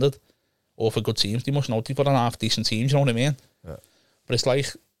standard or for good teams, they must know they've got an half decent teams. You know what I mean? Yeah. But it's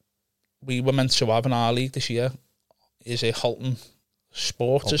like we were meant to have in our league this year. Is it Halton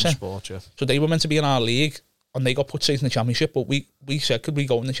Sports? Is it? Sport, yeah. So they were meant to be in our league, and they got put straight in the Championship. But we said, could we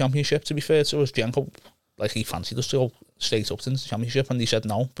go in the Championship? To be fair to us, Janko, like he fancied us to go straight up to the Championship, and they said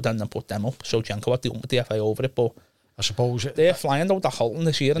no. But then they put them up. So Janko had to with the FA over it, but. I suppose they're flying out the Halton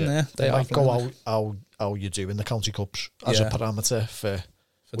this year, and they might go out how you do in the county cups as a parameter for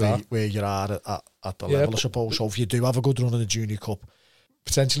where you are at the level, I suppose. So if you do have a good run in the Junior Cup,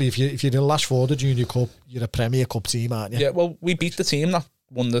 potentially if you're in the last 4 of the Junior Cup, you're a Premier Cup team, aren't you? Yeah, well, we beat the team that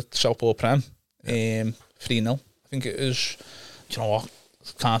won the Southport Prem 3-0. I think it was, you know what,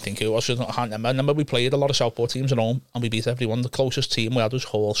 can't think who it was. I can't remember. We played a lot of Southport teams at home, and we beat everyone. The closest team we had was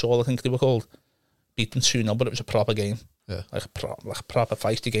Halsall, I think they were called. Beat them 2-0, but it was a proper game. Yeah. Like a proper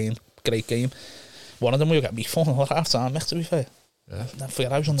feisty game. Great game. One of them we were getting me 4-0 at half time, to be fair. Yeah. I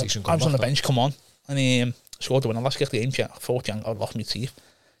forget, I was on the bench, come on. And scored the winner last kick of the game. I thought Janko lost my teeth.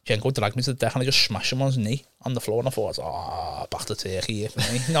 Janko dragged me to the deck and I just smashed him on his knee on the floor, and I thought, back to Turkey here for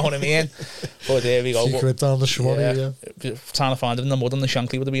me. You know what I mean? But there we go. Secret down the shawny, trying to find it in the mud on the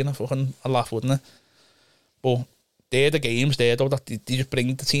Shankly would have been a laugh, wouldn't it? But they're the games there, though, that they just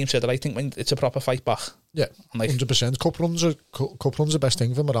bring the team together. I think when it's a proper fight back. Yeah, and like, 100%. Cup runs are the best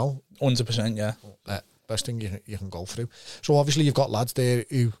thing for morale. 100%, yeah. Best thing you can go through. So obviously you've got lads there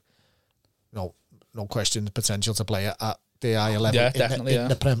who, no question, the potential to play at the higher level. Yeah, definitely. In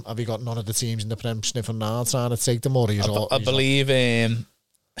the Prem, have you got none of the teams in the Prem sniffing now trying to take them, or I believe the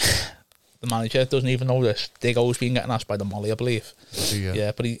manager doesn't even know this. Diggo's been getting asked by the Molly, I believe.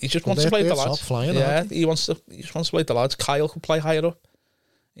 Yeah, but he just wants to play the lads. Flying, he just wants to play the lads. Kyle could play higher up.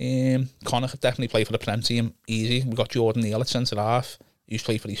 Connor could definitely play for the Prem team. Easy. We've got Jordan Neal at centre half. He used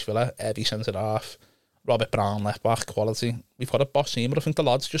to play for East Villa. Evie centre half. Robert Brown left back. Quality. We've got a boss team, but I think the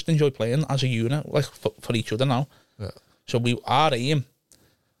lads just enjoy playing as a unit, like for each other now. Yeah. So our aim,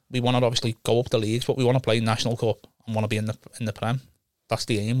 we want to obviously go up the leagues, but we want to play National Cup and want to be in the Prem. That's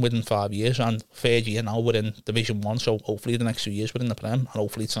the aim within 5 years, and 3rd year now we're in Division 1, so hopefully the next 2 years we're in the Prem, and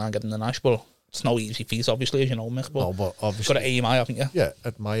hopefully try and get in the Nash. But it's no easy feat, obviously, as you know, Mick. But, but obviously, got to aim high, haven't you? Yeah,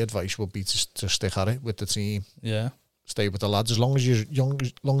 my advice would be to stick at it with the team. Yeah, stay with the lads as long as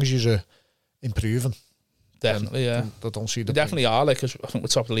you're improving. Definitely, yeah. Don't see they definitely are, like, cause I think we're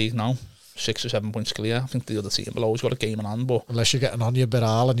top of the league now. 6 or 7 points clear. I think the other team below has got a game in hand, but unless you're getting on your bit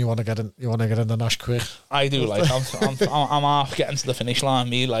all and you want to get in the Nash quick. I do. Like I'm half getting to the finish line.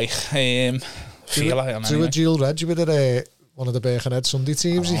 Me like feel like I'm. Do a dual reg with one of the Birkenhead Sunday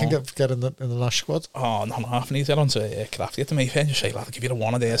teams. You can get in the Nash squad. Oh, no, half need to get onto Crafty to me. Just say, lad, I'll give you the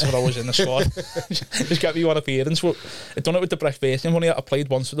one of these. So I was in the squad. Just get me one appearance. But I've done it with the breakfast team. I played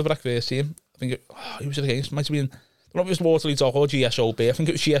once with the breakfast team. I think who was it against? Might have been. I don't know if it was Waterloo Dock or GSOB. I think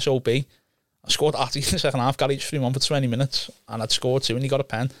it was GSOB. I scored at in the second half. Gary just threw him on for 20 minutes, and I'd scored 2, and he got a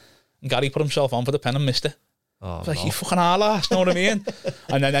pen. And Gary put himself on for the pen and missed it. Like, you fucking ass, know what I mean?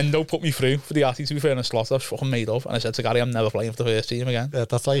 And then Endo put me through for the Atty, to be fair, in a slot. I was fucking made up. And I said to Gary, I'm never playing for the first team again. Yeah,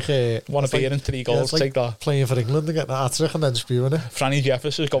 that's like... One of beer and 3 goals, like take that. Playing for England and getting a hat-trick and then spewing it. Franny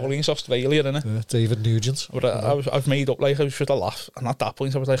Jeffers' goal against Australia, innit? Yeah, David Nugent. But I've made up, like, I was just a laugh. And at that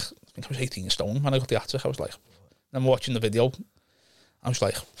point, I was like, I think I was 18 stone when I got the hat-trick. I was like... And I'm watching the video. I was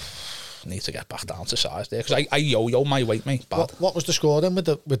like... need to get back down to size there because I yo-yo my weight, mate. Bad. What was the score then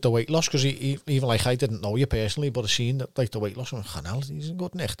with the weight loss? Because even like I didn't know you personally, but I seen that like the weight loss. I'm like, hell, he's a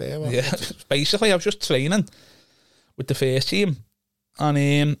good neck there. Well, yeah, basically I was just training with the first team,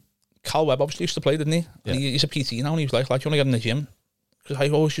 and Cal Webb obviously used to play, didn't he? Yeah. And he's a PT now, and he was like, "Lad, you want to get in the gym?" Because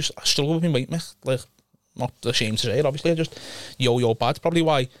I struggle with my weight, mate. Like, not ashamed to say it. Obviously, I just yo-yo bad. Probably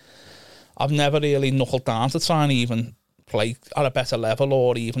why I've never really knuckled down to try and even play at a better level,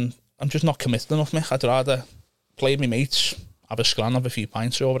 or even. I'm just not committed enough, mate. I'd rather play with my mates, have a scran, have a few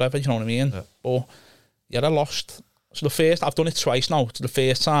pints or whatever, you know what I mean? Yeah. But, yeah, I lost. So I've done it twice now. So the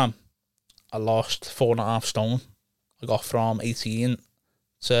first time, I lost 4.5 stone. I got from 18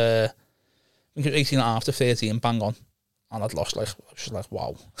 to, I think it was 18.5 to 13, bang on. And I'd lost, like, I was just like,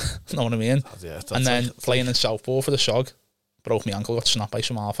 wow. You know what I mean? Yeah, and then playing in Southport for the SOG, broke my ankle, got snapped by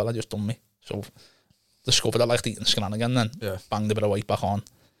some half fella, just done me. So, discovered I liked eating scran again then. Yeah. Banged a bit of weight back on.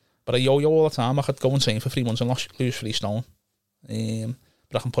 But I yo-yo all the time. I could go and train for 3 months and lose 3 stone.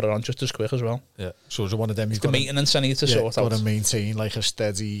 But I can put it on just as quick as well. Yeah. So is it one of them you've got the maintenance I need to sort out. Got to maintain like a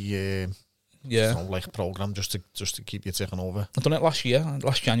steady like a program just to keep you ticking over. I done it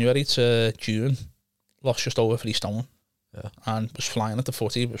last January to June. Lost just over 3 stone. Yeah. And was flying at the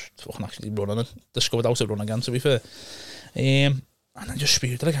footy, was fucking actually running it. Discovered how to run again, to be fair. And I just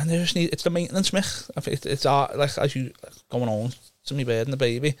spewed it again. It's the maintenance, mate. It's like as you going on to me bird and the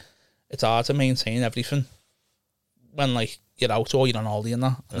baby, it's hard to maintain everything when like you're out or you're on holiday and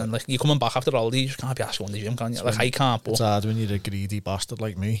that, and then like you're coming back after holiday, you just can't be asked to go in the gym, can you? Like I can't. But it's hard when you're a greedy bastard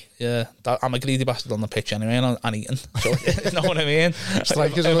like me. Yeah, I'm a greedy bastard on the pitch anyway, and eating. So you know what I mean?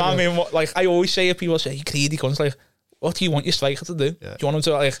 Like I always say, if people say you greedy cunts, like what do you want your striker to do? Yeah. Do you want him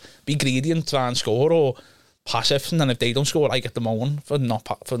to like be greedy and try and score, or passive, and then if they don't score, I get the moan for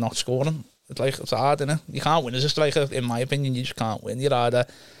not scoring? It's hard, innit? You can't win as a striker, in my opinion. You just can't win. You're either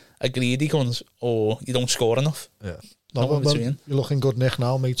a greedy cunt or you don't score enough. Yeah. No, you're looking good, Nick,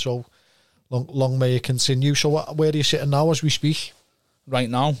 now, mate. So long may it continue. So where are you sitting now as we speak? Right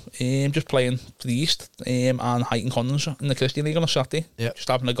now, just playing for the East and Heighton Connors in the Christian League on a Saturday. Yeah. Just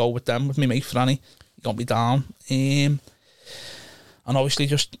having a go with them, with my mate Franny. He got me down. And obviously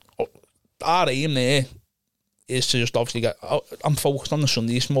just our aim there is to just obviously I'm focused on the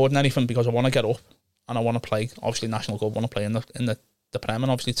Sundays more than anything because I want to get up and I want to play. Obviously, National Cup, I want to play in the Prem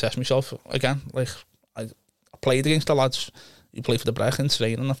and obviously test myself again. Like I played against the lads who play for the Breck in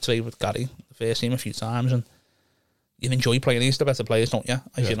training. I've trained with Gary, the first team, a few times, and you enjoy playing against the better players, don't you?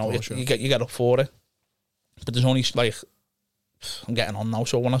 As you know, you get up for it. But there's only like I'm getting on now,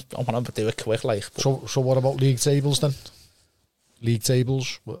 so I want to do it quick. Like, so what about league tables then? League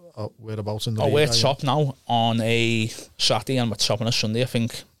tables, whereabouts in the league? We're top now on a Saturday and we're top on a Sunday. I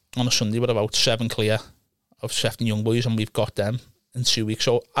think on a Sunday we're about 7 clear of Shefton Young Boys and we've got them in 2 weeks.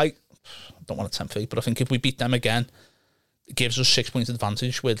 So I don't want to tempt fate, but I think if we beat them again, it gives us 6 points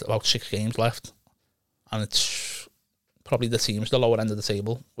advantage with about 6 games left. And it's probably the teams, the lower end of the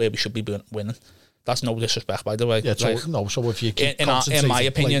table, where we should be winning. That's no disrespect, by the way. Yeah, so, so if you keep in my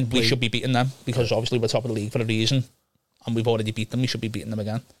opinion, we should be beating them because obviously we're top of the league for a reason. And we've already beat them, we should be beating them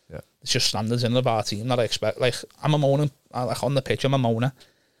again. Yeah. It's just standards in of our team that I expect. Like, I'm a moaner, like on the pitch, I'm a moaner.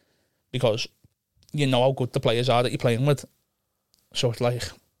 Because you know how good the players are that you're playing with. So it's like,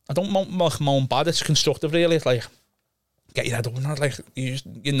 I don't moan bad, it's constructive really. It's like, get your head up on that. Like,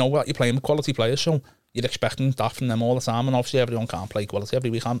 you know what you're playing with quality players, so you're expecting that from them all the time. And obviously everyone can't play quality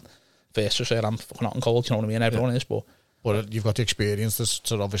every week. I'm first to say I'm fucking hot and cold, you know what I mean? Everyone is, but you've got the experience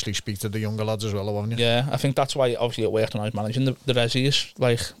to obviously speak to the younger lads as well, haven't you? Yeah, I think that's why obviously it worked when I was managing the Resies.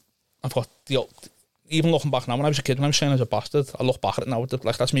 Like, I've got even looking back now, when I was a kid, when I was saying as a bastard, I look back at it now,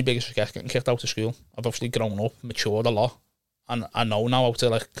 like that's my biggest regret, getting kicked out of school. I've obviously grown up, matured a lot, and I know now how to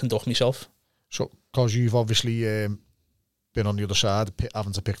like conduct myself. So, because you've obviously been on the other side,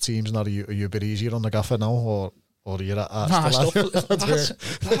 having to pick teams now, are you a bit easier on the gaffer now, or are you lads,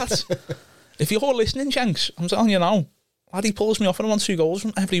 if you're all listening, Jenks, I'm telling you now, lad, he pulls me off and I want 2 goals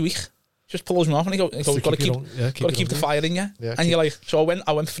from every week. Just pulls me off and he goes, got to keep the fire in you. Yeah, and you're like, so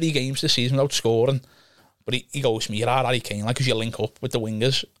I went 3 games this season without scoring. But he goes to me, you're Harry Kane, like, because you link up with the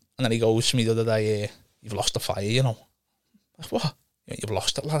wingers. And then he goes to me the other day, you've lost the fire, you know. Like, what? You've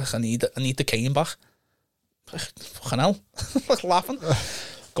lost it, like, I need the Kane back. Like, fucking hell. Like, laughing.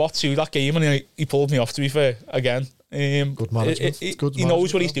 got to that game and he pulled me off, to be fair, again. Good management. He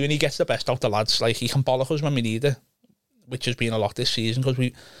knows what he's doing. He gets the best out the lads. Like, he can bollock us when we need it, which has been a lot this season, because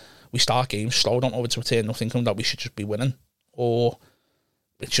we start games slow, don't know to turn, thinking that we should just be winning, or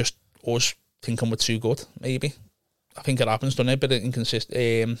it's just us thinking we're too good, maybe. I think it happens, doesn't it? But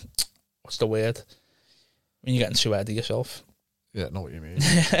inconsistent. What's the word? When you're getting too ahead of yourself. Yeah, know what you mean.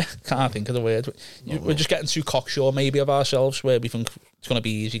 Can't think of the word. We're just getting too cocksure, maybe, of ourselves, where we think it's going to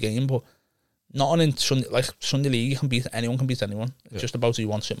be an easy game, but not on in Sunday League. Anyone can beat anyone. It's just about who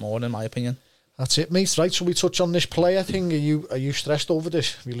wants it more, in my opinion. That's it, mate. Right, so we touch on this player thing. Are you stressed over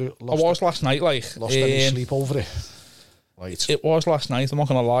this? I was last night, like. Lost any sleep over it? Right. It was last night, I'm not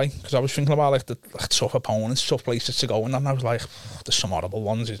going to lie, because I was thinking about like the tough opponents, tough places to go in, and I was like, there's some horrible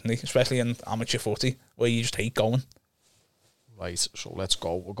ones, isn't there? Especially in amateur footy, where you just hate going. Right, so let's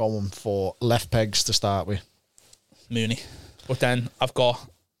go. We're going for left pegs to start with. Mooney. But then I've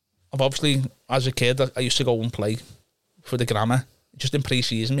obviously, as a kid, I used to go and play for the Grammar. Just in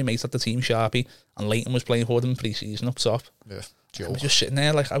pre-season, my mate at the team, Sharpie, and Leighton was playing for them in pre-season up top. Yeah. I was just sitting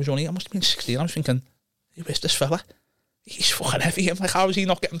there, like, I must have been 16, I was thinking, who is this fella? He's fucking heavy. I'm like, how is he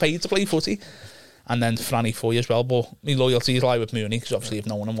not getting paid to play footy? And then Franny Foy as well, but my loyalties lie with Mooney, because obviously I've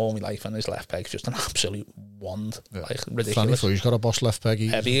known him all my life, and his left peg's just an absolute wand. Yeah. Like, ridiculous. Franny Foy's got a boss left peg.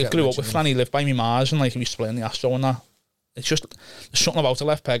 He grew up with Franny, lived by me Mars, and like, he used to play in the Astro and that. It's just, there's something about a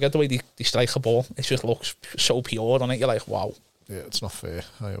left pegger, the way they strike a ball, it just looks so pure, doesn't it? You're like, wow. Yeah, it's not fair.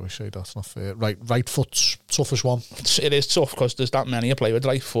 I always say that's not fair. Right foot's toughest one. It is tough, because there's that many a play with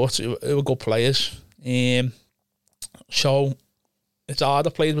right foot who are good players. So it's hard. I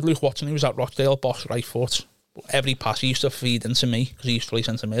played with Luke Watson. He was at Rochdale, boss right foot. But every pass he used to feed into me, because he used to play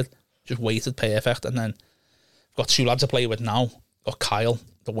centre mid. Just waited perfect. And then I've got two lads I play with now. Got Kyle,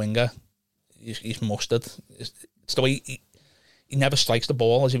 the winger. He's mustard. It's the way he never strikes the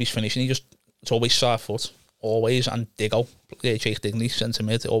ball as if he's finishing. It's always side foot. Always. And Diggo, Jake Digney, centre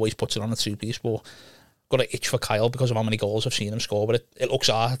mid, always puts it on a two-piece. But got an itch for Kyle because of how many goals I've seen him score. But it looks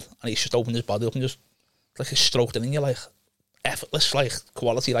hard. And he's just opened his body up and just, like, he's stroked it in. You're like, effortless, like,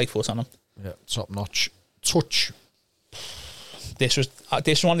 quality right foot on him. Yeah, top notch. Touch. This was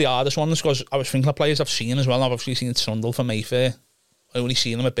one of the hardest ones, because I was thinking of players I've seen as well. I've obviously seen Sundle for Mayfair. I only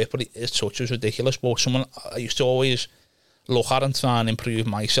seen him a bit, but his touch was ridiculous. But someone I used to always look at and try and improve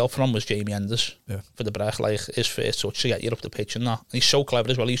myself from was Jamie Enders. Yeah. For the Brecht, like, his first touch to get you up the pitch and that. And he's so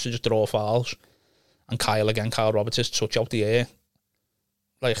clever as well. He used to just draw fouls. And Kyle Roberts, his touch out the air.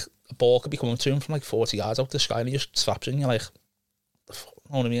 Like, a ball could be coming to him from like 40 yards out the sky, and he just slaps it, and you're like, you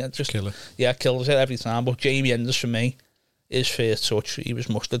know what I mean? It just, killer. Yeah, kills it every time. But Jamie Enders, for me, his first touch, he was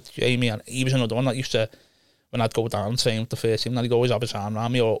mustard. Jamie, and he was another one that used to, when I'd go down training with the first team, that he'd always have his arm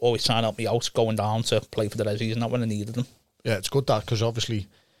around me, or always trying to help me out going down to play for the Resies, and that when I needed them. Yeah, it's good that, because obviously, you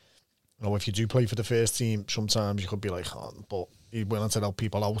know, if you do play for the first team, sometimes you could be like, oh, but he's willing to help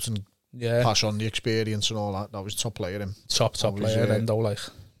people out and pass on the experience and all that. That was top player him. Top player, Endo, like.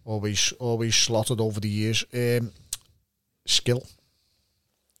 Always slotted over the years. Skill.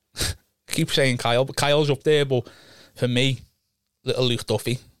 Keep saying Kyle, but Kyle's up there, but for me, little Luke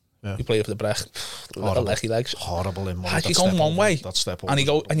Duffy, who played for the Brecht, little leggy legs. Horrible in one. Had you gone one way, that step and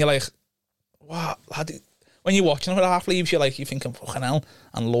you're like, what? When you're watching him with half leaves, you're thinking, fucking hell.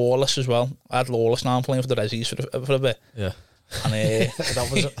 And Lawless as well. I had Lawless now playing for the Resies for a bit. Yeah. And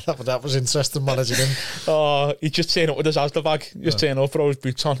that was interesting managing him. Oh, he'd just turn up with his Asda bag. Turn up, throw his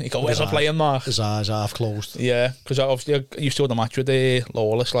boots on. He'd go, where's I playing, Mark? His eyes half closed. Yeah, because obviously I used to have the match with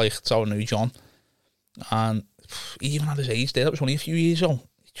Lawless, like, it's our new John. And even at his age there, that was only a few years old.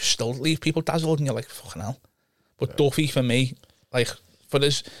 He just still leave people dazzled, and you're like, fucking hell. But Duffy, for me, like,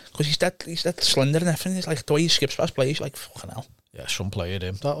 because he's that slender and everything, it's like the way he skips past players, you're like, fucking hell. Yeah, some player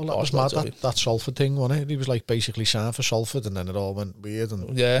him. That was mad, that Salford thing, wasn't it? He was like basically signed for Salford, and then it all went weird, and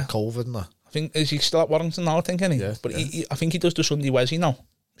COVID and that. I think, is he still at Warrington now, I think, isn't he? Yeah. But I think he does the Sunday Wesley now.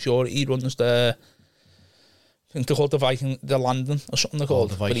 Sure, he runs I think they're called the Landon or something they're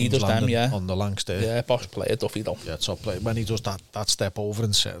called. But he does Landon, them, on the Langstair. Yeah, boss player, Duffy though. Yeah, top player. When he does that step over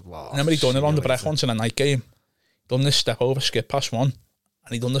and said, wow. I remember he done it on the Brecht once in a night game. Done this step over, skip past one,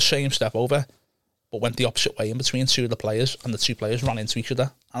 and he done the same step over, but went the opposite way in between two of the players, and the two players ran into each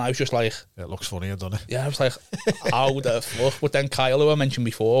other. And I was just like... Yeah, it looks funny, doesn't it? Yeah, I was like, how the fuck? But then Kyle, who I mentioned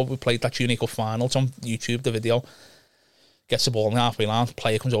before, we played that Junior Cup final. It's on YouTube, the video. Gets the ball in the halfway line,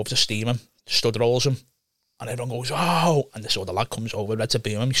 player comes over to steam him, stud rolls him, and everyone goes, oh! And this other lad comes over, ready to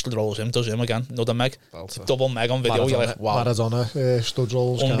beam him, he stud rolls him, does him again, another meg. Double meg on video, you're like, wow. Maradona, stud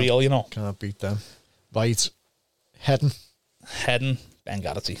rolls. Unreal, you know. Can't beat them. Right, Heading, Ben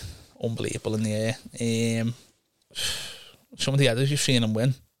Garrity. Unbelievable in the air. some of the others you've seen him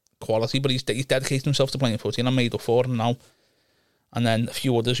win quality, but he's dedicated himself to playing footy, and I made up for him now. And then a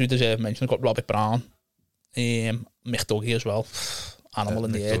few others who deserve mention. I've got Robert Brown, Mick Dougie as well. Animal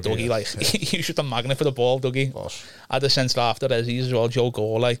in the air, Dougie. Like he's just a magnet for the ball, Dougie. At the centre after Rezzies as well, Joe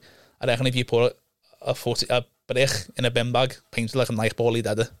Gourlay. I reckon if you put a brick in a bin bag, painted like a knife ball, he'd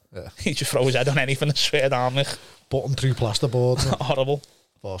head it. Yeah. He just throws his head on anything and straight down. Button through plasterboard. Horrible.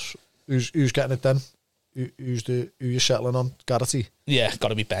 Boss. Who's getting it then? Who you settling on? Garrity? Yeah, got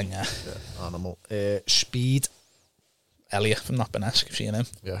to be Ben, yeah. Animal. Speed. Elliot from Knockbanesque, you've seen him.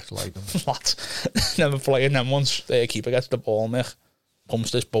 Yeah, like them. What? Never playing them once. The keeper gets the ball, Mick.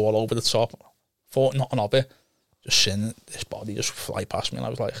 Pumps this ball over the top. Thought nothing of it. Just seeing this body just fly past me, and I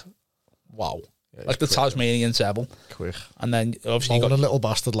was like, wow. Yeah, like the Tasmanian Devil. Quick. And then obviously you got a little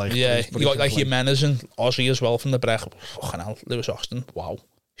bastard like. Yeah, you got like Jimenez and Ozzy as well from the break. Fucking hell, Lewis Austin. Wow.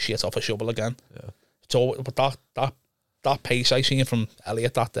 Shit off a shovel again. Yeah. So but that pace I seen from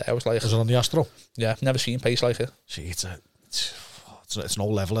Elliot that day, I was like, was it on the Astro? Yeah, never seen pace like it. See, it's no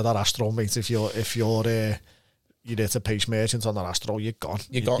level of that Astro, mate. If you're at a pace merchant on that Astro, you're gone.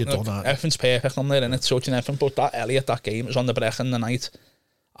 You're done. Everything's perfect on there, and it's such an everything. But that Elliot, that game was on the break in the night.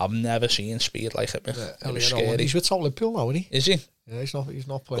 I've never seen speed like it. Yeah, it was scary. He's with Tom Liverpool now, isn't he? Is he? Yeah, he's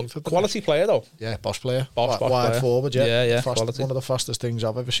not playing for quality player though. Yeah, boss player. Boss wide player. Forward, yeah. Yeah, one of the fastest things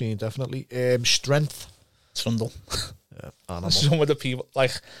I've ever seen, definitely. Strength. Trundle. Yeah, some of the people,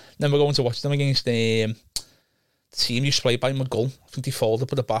 like, then we're going to watch them against the team used to play by McGull. I think they folded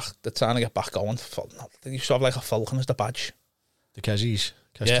up at the back. They're trying to get back going. They used to have like a falcon as the badge. The Kestrels.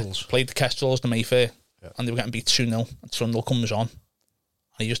 Yeah, played the Kestrels, the Mayfair, and they were getting beat 2-0. And Trundle comes on, and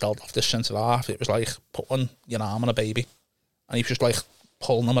he just held off this centre half. It was like putting your arm on a baby, and he was just like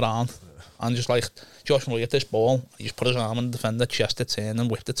pulling them around, and just like Josh Murray at this ball, he just put his arm on the defender, chest it turn, and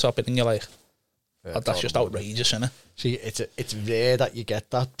whipped it top it, and you're like, that's just outrageous, isn't it? See, it's rare that you get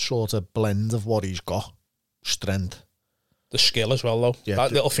that sort of blend of what he's got. Strength, the skill as well though. Yeah,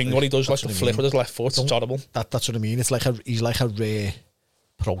 that little thing what he does, like the flip with his left foot, it's horrible. That's what I mean. It's like he's like a rare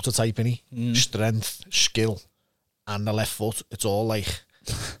prototype, isn't he? Strength, skill, and the left foot. It's all like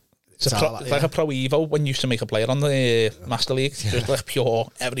it's like a Pro Evo when you used to make a player on the Master League. Just like pure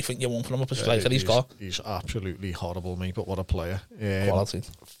everything you want from him up his striker. He's got. He's absolutely horrible, mate. But what a player! Quality.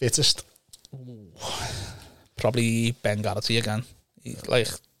 Fittest. Probably Ben Garrity again.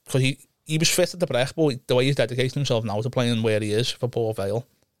 Because he was fit at the break, but the way he's dedicated himself now to playing where he is for Port Vale,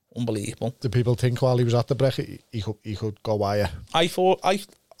 unbelievable. Do people think while he was at the break he could go higher? I thought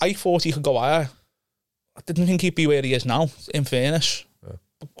he could go higher. I didn't think he'd be where he is now, in fairness.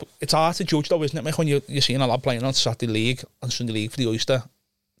 Yeah. It's hard to judge though, isn't it, Mick, when you're seeing a lad playing on Saturday League and Sunday League for the Oyster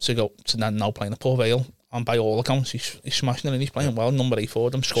to then now playing at Port Vale. And by all accounts, he's smashing it and he's playing well. Number 8 for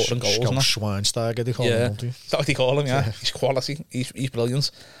them, scoring goals. Schweinsteiger, they call him, don't they? That's what they call him, yeah. He's quality. He's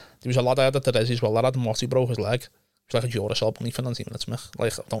brilliant. There was a lad I had at the Resi as well. That had Motti broke his leg. It was like a Duracell bunny for 90 minutes, Mick.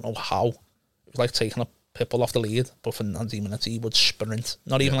 Like, I don't know how. It was like taking a pitbull off the lead, but for 90 minutes he would sprint.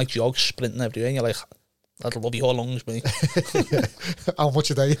 Not even like jog, sprinting everywhere. And you're like, I'd love your lungs, mate. How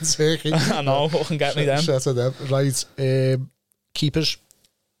much are they in Turkey? I know, fucking get me them. Set of them. Right. Keepers.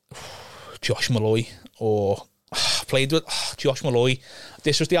 Josh Malloy. Or played with Josh Malloy.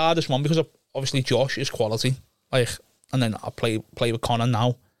 This was the hardest one because obviously Josh is quality. Like, and then I play with Connor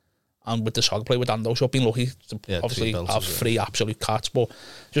now. And with the soccer play with Ando, so I've been lucky to obviously have 3 absolute cats, but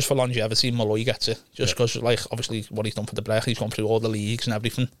just for longevity, Malloy gets it. Just because, like, obviously what he's done for the break, he's gone through all the leagues and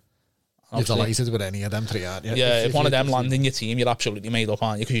everything. You're delighted with any of them 3, aren't you? Yeah, if one of them land in your team, you're absolutely made up,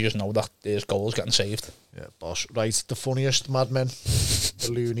 aren't you? Because you just know that there's goals getting saved. Yeah, boss. Right, the funniest madmen, the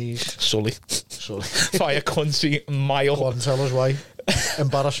loonies. Sully. Fire country mile. Go on, tell us why.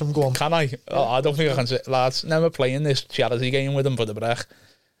 Embarrass them, go on. Can I? Oh, I don't think I can say. Lads, never playing this charity game with him for the break.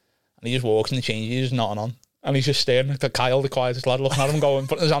 And he just walks in the changes, he's nothing on. And he's just staring at Kyle, the quietest lad, looking at him going,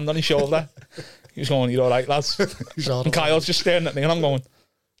 putting his hand on his shoulder. He's going, you're all right, lads. And Kyle's just staring at me and I'm going,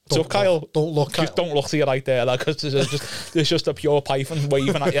 so Kyle, don't look to your right there, because there's just a pure python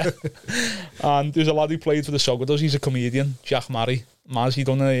waving at you. And there's a lad who played for the Sogados, he's a comedian, Jack Marry. He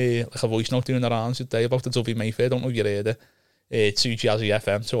done a voice note doing the rounds today about the Dubby Mayfair, don't know if you heard it. 2 Jazzy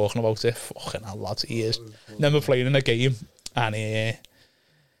FM talking about it. Fucking hell, lads, he is. Never playing in a game. And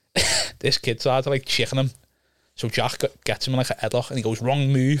this kid started like checking him. So Jack gets him in like a headlock and he goes,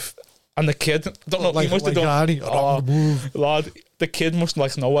 wrong move. And the kid, I don't know, he must have done. Wrong move. Lad, the kid must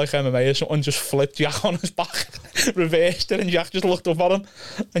like know like MMA or something, just flipped Jack on his back, reversed it, and Jack just looked up at him.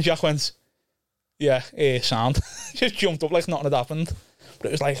 And Jack went, yeah, sound. Just jumped up like nothing had happened. But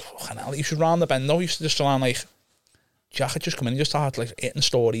it was like, fucking hell, he should round the bend though. He used to just sound like, Jack had just come in and just started like hitting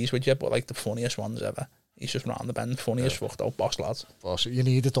stories with you, but like the funniest ones ever. He's just round the bend, funny as fuck though, boss lads. Boss, you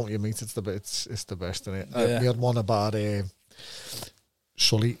need it, don't you, mate? It's the best, isn't it? Yeah. We had one about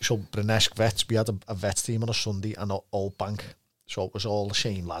Sully, so Brunesk vets. We had a vets team on a Sunday and Old Bank, so it was all the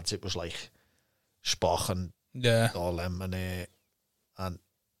same lads. It was like Spock and all them, and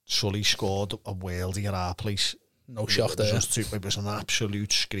Sully scored a worldie at our place. No shot there. It was an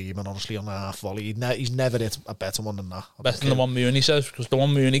absolute screaming, honestly, on a half volley. He's never hit a better one than that. Better than the one Mooney says, because the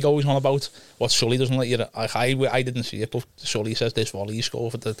one Mooney goes on about what Sully doesn't let you. I didn't see it, but Sully says this volley he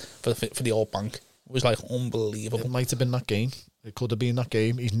scored for the Old Bank. It was like unbelievable. It might have been that game. It could have been that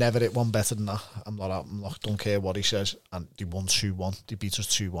game. He's never hit one better than that. Don't care what he says. And they won 2-1. They beat us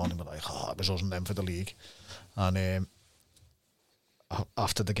 2-1. And we're like, it was us and them for the league. And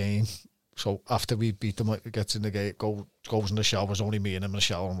after the game, so after we beat them, it gets in the gate, goes in the shower. It was only me and him in the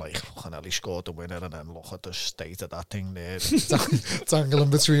shower. I'm like, fucking hell, he scored the winner. And then look at the state of that thing there. Tangling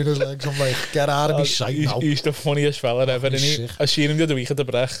between his legs. I'm like, get out of my sight now. He's the funniest fella ever, isn't he? I seen him the other week at the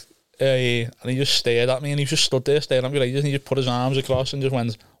Brecht. And he just stared at me, and he just stood there staring at me like this, and he just put his arms across and just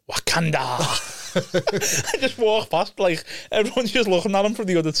went, Wakanda! I just walked past, like, everyone's just looking at him from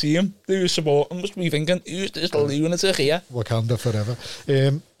the other team. They were supporting, must be thinking, who's this lunatic here? Wakanda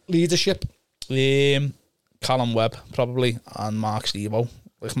forever. Leadership? Callum Webb, probably, and Mark Stevo.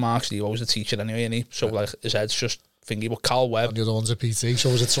 Like, Mark Stevo's the teacher anyway, isn't he? So, like, his head's just thingy, but Cal Webb... And the other one's a PT, so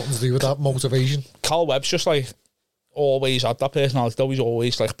is it something to do with that motivation? Cal Webb's just, like... always had that personality though. He's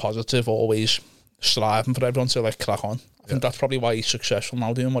always like positive, always striving for everyone to like crack on. I think that's probably why he's successful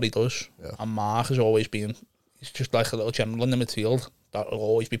now doing what he does. And Mark has always been, he's just like a little general in the midfield that will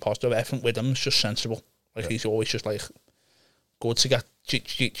always be positive. Everything with him is just sensible. Like he's always just like good to get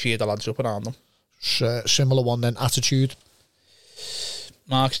cheer the lads up around them. Similar one then, attitude.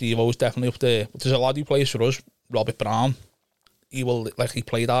 Mark Stevo's definitely up there. But there's a lad who plays for us, Robert Brown. He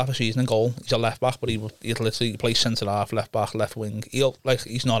played half a season in goal. He's a left back, but he literally plays centre half, left back, left wing.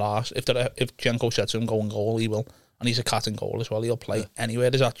 He's not arse. If Jenko said to him go in goal, he will. And he's a cat in goal as well. He'll play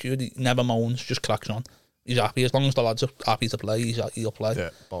anywhere. His attitude, he never moans, just cracks on. He's happy as long as the lads are happy to play. He'll play.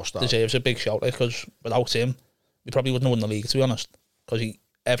 Yeah, boss that. Deserves a big shout because without him, we probably wouldn't have won the league, to be honest. Because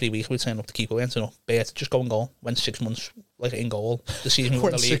every week we'd turn up to keeper, went up. Bert just go and goal. Went 6 months like in goal. The season we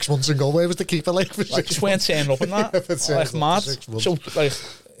won the league. 6 months in goal. Where was the keeper like for 6 months? Just weren't turning up in that. Like mad. So like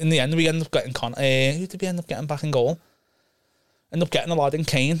in the end we ended up getting who did we end up getting back in goal? Ended up getting a lad in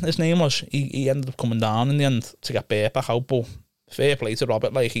Kane. His name was. He ended up coming down in the end to get Bert back out. But fair play to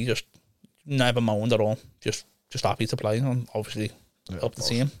Robert. Like he just never moaned at all. Just happy to play and obviously up the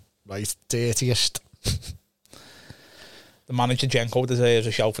team. Right, dirtiest. The manager Jenko deserves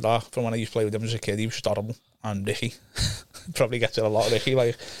a shout for that. From when I used to play with him as a kid, he was just horrible. And Ricky probably gets it a lot. Ricky,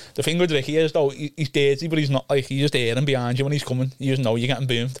 like the thing with Ricky is though he's dirty, but he's not like he's just hearing behind you when he's coming. You just know you're getting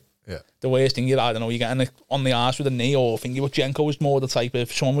boomed. Yeah. The worst thing I don't know, you're getting on the arse with a knee or thingy. But Jenko was more the type of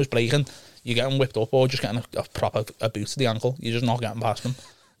if someone was breaking, you're getting whipped up or just getting a proper boot to the ankle. You're just not getting past them.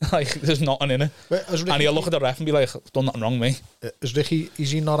 Like there's nothing in it. And he'll look at the ref and be like, "I've done nothing wrong, mate." Is Ricky?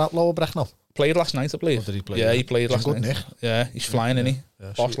 Is he not at Lower Brecht now? Played last night, I believe. Oh, did he play? Yeah, he played last night. Nick. Yeah, he's flying, isn't he?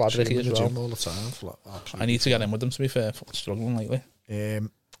 Yeah, boss lad Ricky as well. All the time. I need to get in with him, to be fair. I'm struggling lately.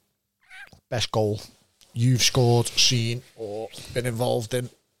 Best goal you've scored, seen, or been involved in?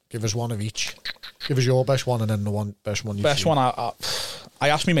 Give us one of each. Give us your best one and then the best one you've Best seen. one, I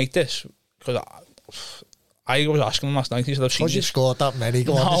asked me mate this, because I was asking him last night. He said, I've seen you've scored that many.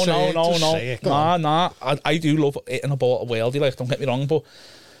 Go on. Nah. I do love hitting a ball at worldie, like, don't get me wrong, but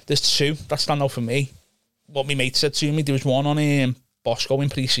there's two that stand out for me. What my mate said to me, there was one on Bosco in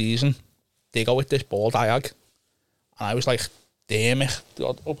pre-season. They go with this ball diag. And I was like, damn it.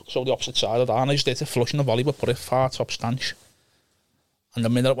 So the opposite side of that. And I just did it flushing the volley, but put it far top stanch. And the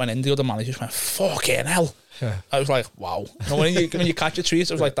minute it went in, the other man just went, fucking hell. Yeah. I was like, wow. When you catch a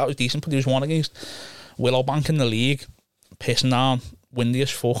treat, I was like, that was decent. But there was one against Willowbank in the league, pissing down, windy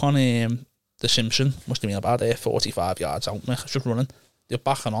as fuck on the Simpson. Must have been about 45 yards out. I was just running. They're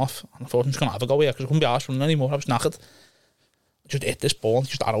backing off. And I thought, I'm just going to have a go here because I couldn't be arsed running anymore. I was knackered. I just hit this ball,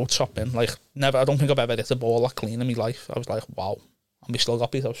 just arrow top in. Like, never, I don't think I've ever hit a ball that clean in my life. I was like, wow. And we still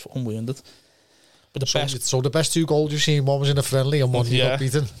got beat. I was fucking wounded. But the best two goals you've seen, one was in a friendly and one you got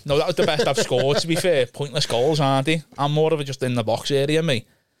beaten. No, that was the best I've scored, to be fair. Pointless goals, aren't they? I'm more of a just in the box area, me,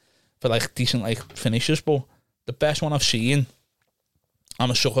 for like decent like finishes. But the best one I've seen,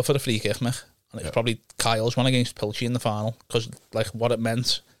 I'm a sucker for the free kick, mate. And it was probably Kyle's one against Pilchy in the final, because like what it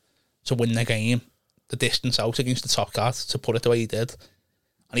meant to win the game, the distance out against the top cat, to put it the way he did.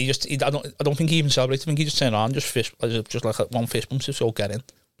 And I don't think he even celebrated. I think he just turned around, just like one fist bump to so get in.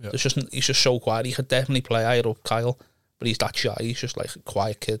 Yep. He's just so quiet. He could definitely play higher up, Kyle, but he's that shy. He's just like a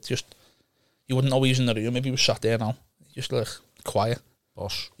quiet kid. You you wouldn't know he's in the room if he was sat there now. Just like quiet.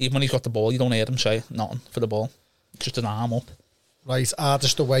 Boss. Even when he's got the ball, you don't hear him say nothing for the ball. Just an arm up. Right,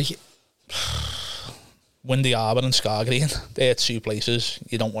 hardest away. Windy Harbour and Scargreen, they're two places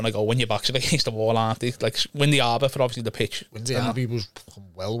you don't want to go when your back's against the wall, aren't they? Like Windy Harbour for obviously the pitch. Windy Harbour was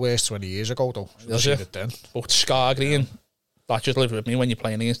well worse 20 years ago though. Does it? It then. But Scargreen, that just lived with me when you're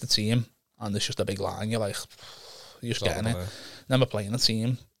playing against the team and there's just a big line, you're like, you're just getting it. Never playing a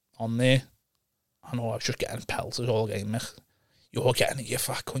team on there. I know I was just getting pelters all game, mate. You're getting it, you're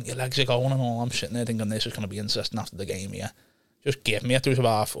fat cunt, your legs are going and all. I'm sitting there thinking this is going to be interesting after the game, yeah. Just give me it. There was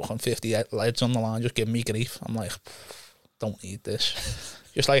about fucking 50 legs on the line, just give me grief. I'm like, don't need this.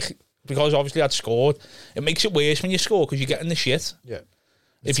 Just like, because obviously I'd scored, it makes it worse when you score because you're getting the shit. Yeah.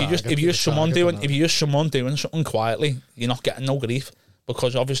 If you're someone doing something quietly, you're not getting no grief.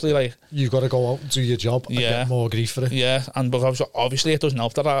 Because obviously, like, you've got to go out and do your job and get more grief for it. Yeah, and because obviously it doesn't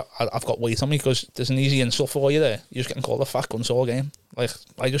help that I've got weight on me because there's an easy insult for you there. You're just getting called a fat cunt all game. Like,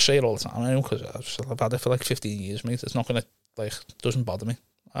 I just say it all the time now because I've had it for like 15 years, mate. It's not going to, like, doesn't bother me.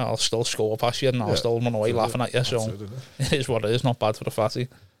 I'll still score past you and I'll still run away laughing at you. So it is what it is, not bad for the fatty.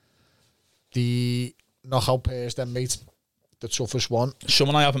 The knockout pairs then, mate, the toughest one.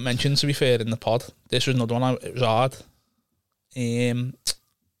 Someone I haven't mentioned, to be fair, in the pod. This was another one, it was hard.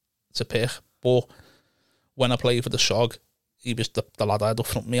 It's a pick, but when I played for the SOG, he was the lad I had up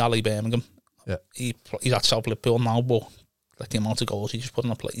front me, Ali Birmingham. Yeah, he's at South Liverpool now, but like the amount of goals he just put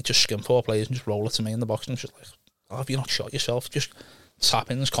on a play, he just skimmed 4 players and just roll it to me in the box and just like, oh, have you not shot yourself? Just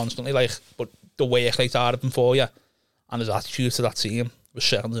tap-ins constantly, like, but the work rate out of him for you and his attitude to that team was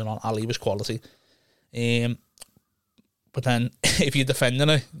second on. Ali was quality. But then, if you're defending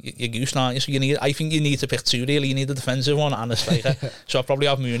it, you're goose, aren't you? So I think you need to pick two, really. You need a defensive one and a striker. So I'll probably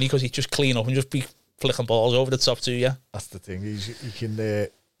have Mooney because he'd just clean up and just be flicking balls over the top to you. That's the thing.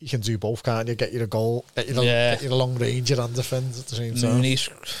 You can do both, can't you? Get you a goal, get you a long range and defend at the same time. Mooney's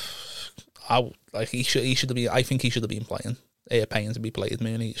out. Like, he should have been. I think he should have been playing. Paying to be played.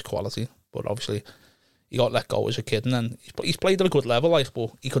 Mooney's quality, but obviously he got let go as a kid, and then he's played at a good level, like,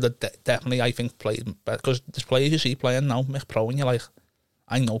 but he could have definitely, I think, played better, because there's players you see playing now, Mick Pro, and you're like,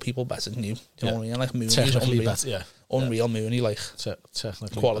 I know people better than you. Do you know what I mean? Like, Mooney's unreal. Better, unreal Mooney, like,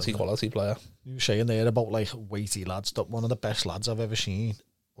 technically quality player. You were saying there about, like, weighty lads. One of the best lads I've ever seen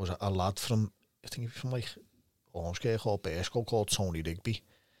was a lad from, I think he was from, like, Ormskirk or Bearscough, called Tony Rigby.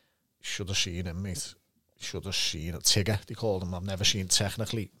 Should have seen him, mate. Should have seen it. Tigger, they called him. I've never seen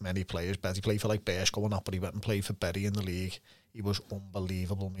technically many players better. He played for like Bearscough and that, but he went and played for Bury in the league. He was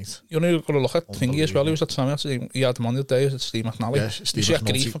unbelievable, mate. You know, you've got to look at Thingy as well. He was at the time. He had him on the day. It was Steve McNally. Yeah,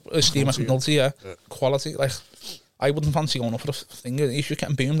 Steve McNulty. Yeah. Quality. Like, I wouldn't fancy going up for a thing. He's just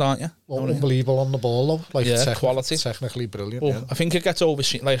getting boomed, aren't you? Well, unbelievable on the ball, though. Like, quality. Technically brilliant. Well, I think it gets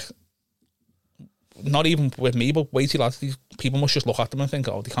overseen. Like, not even with me, but weighty lads, people must just look at them and think,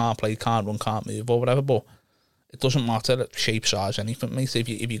 oh, they can't play, can't run, can't move, or whatever. But it doesn't matter, shape, size, anything, mate. If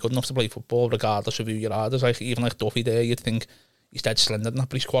you're good enough to play football, regardless of who you are, there's like, even like Duffy there, you'd think he's dead slender than that,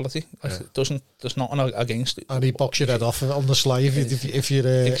 but he's quality. Like, there's nothing against it. And he box your head off on the slide if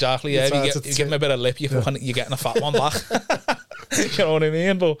you're exactly, yeah. If you give him a bit of lip, you're getting a fat one back. You know what I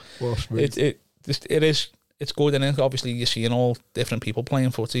mean? But it's good, and obviously you're seeing all different people playing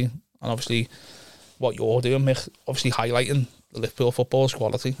footy, and obviously what you're doing, Mick, obviously highlighting the Liverpool football's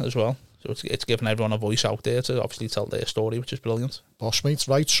quality as well. So it's giving everyone a voice out there to obviously tell their story, which is brilliant. Boss, mates.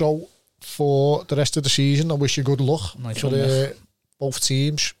 Right, so for the rest of the season, I wish you good luck for both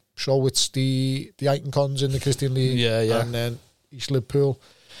teams. So it's the Eighton Cons in the Christian League, and then East Liverpool.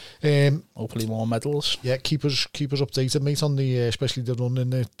 Hopefully more medals. Yeah, keep us updated, mate, on the especially the run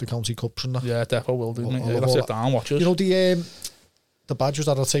in the county cups and that. Yeah, definitely will do, mate. I'll sit down and watch us. You know the badges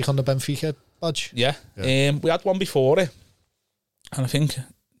that'll take on the Benfica badge? Yeah. We had one before it, and I think,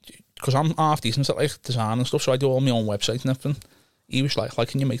 because I'm half decent at like design and stuff, so I do all my own website and everything. He was like,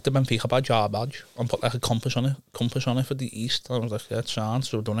 can you make the Benfica badge our badge and put like a compass on it for the East? And I was like, yeah, it's sound.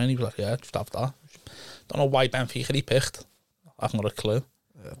 So done it. He was like, yeah, just have that. Don't know why Benfica he picked. I haven't got a clue.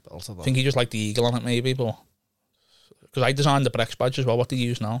 Yeah, I think he just liked the eagle on it, maybe, but because I designed the Brex badge as well, what they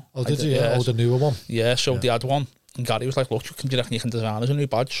use now. Oh, did you? Yeah, the newer one. Yeah, so they had one, and Gary was like, look, do you reckon you can design as a new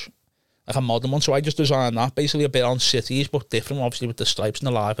badge, like a modern one? So I just designed that, basically a bit on cities, but different, obviously, with the stripes and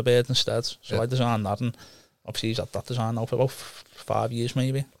the liver bird instead. So I designed that, and obviously he's had that design now for about 5 years,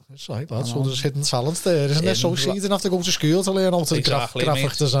 maybe. That's right, lads. So there's hidden talents there, isn't there? So you didn't have to go to school to learn how to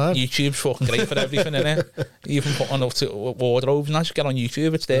graphic design. YouTube's fucking great for everything, innit? Even putting up wardrobes and that, just get on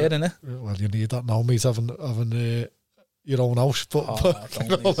YouTube, it's there, innit? Well, you need that now, mate, having your own house. But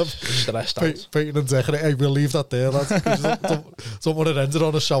don't stressed out. Painting and decorating. Hey, we'll leave that there, lads. Don't want to end it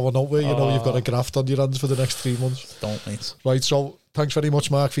on a sour note where you know you've got a graft on your hands for the next 3 months. Don't, mate. Right, so thanks very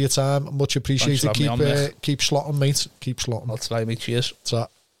much, Mark, for your time. Much appreciated. Keep slotting, mate. Keep slotting. I'll try, mate. Cheers. Ta.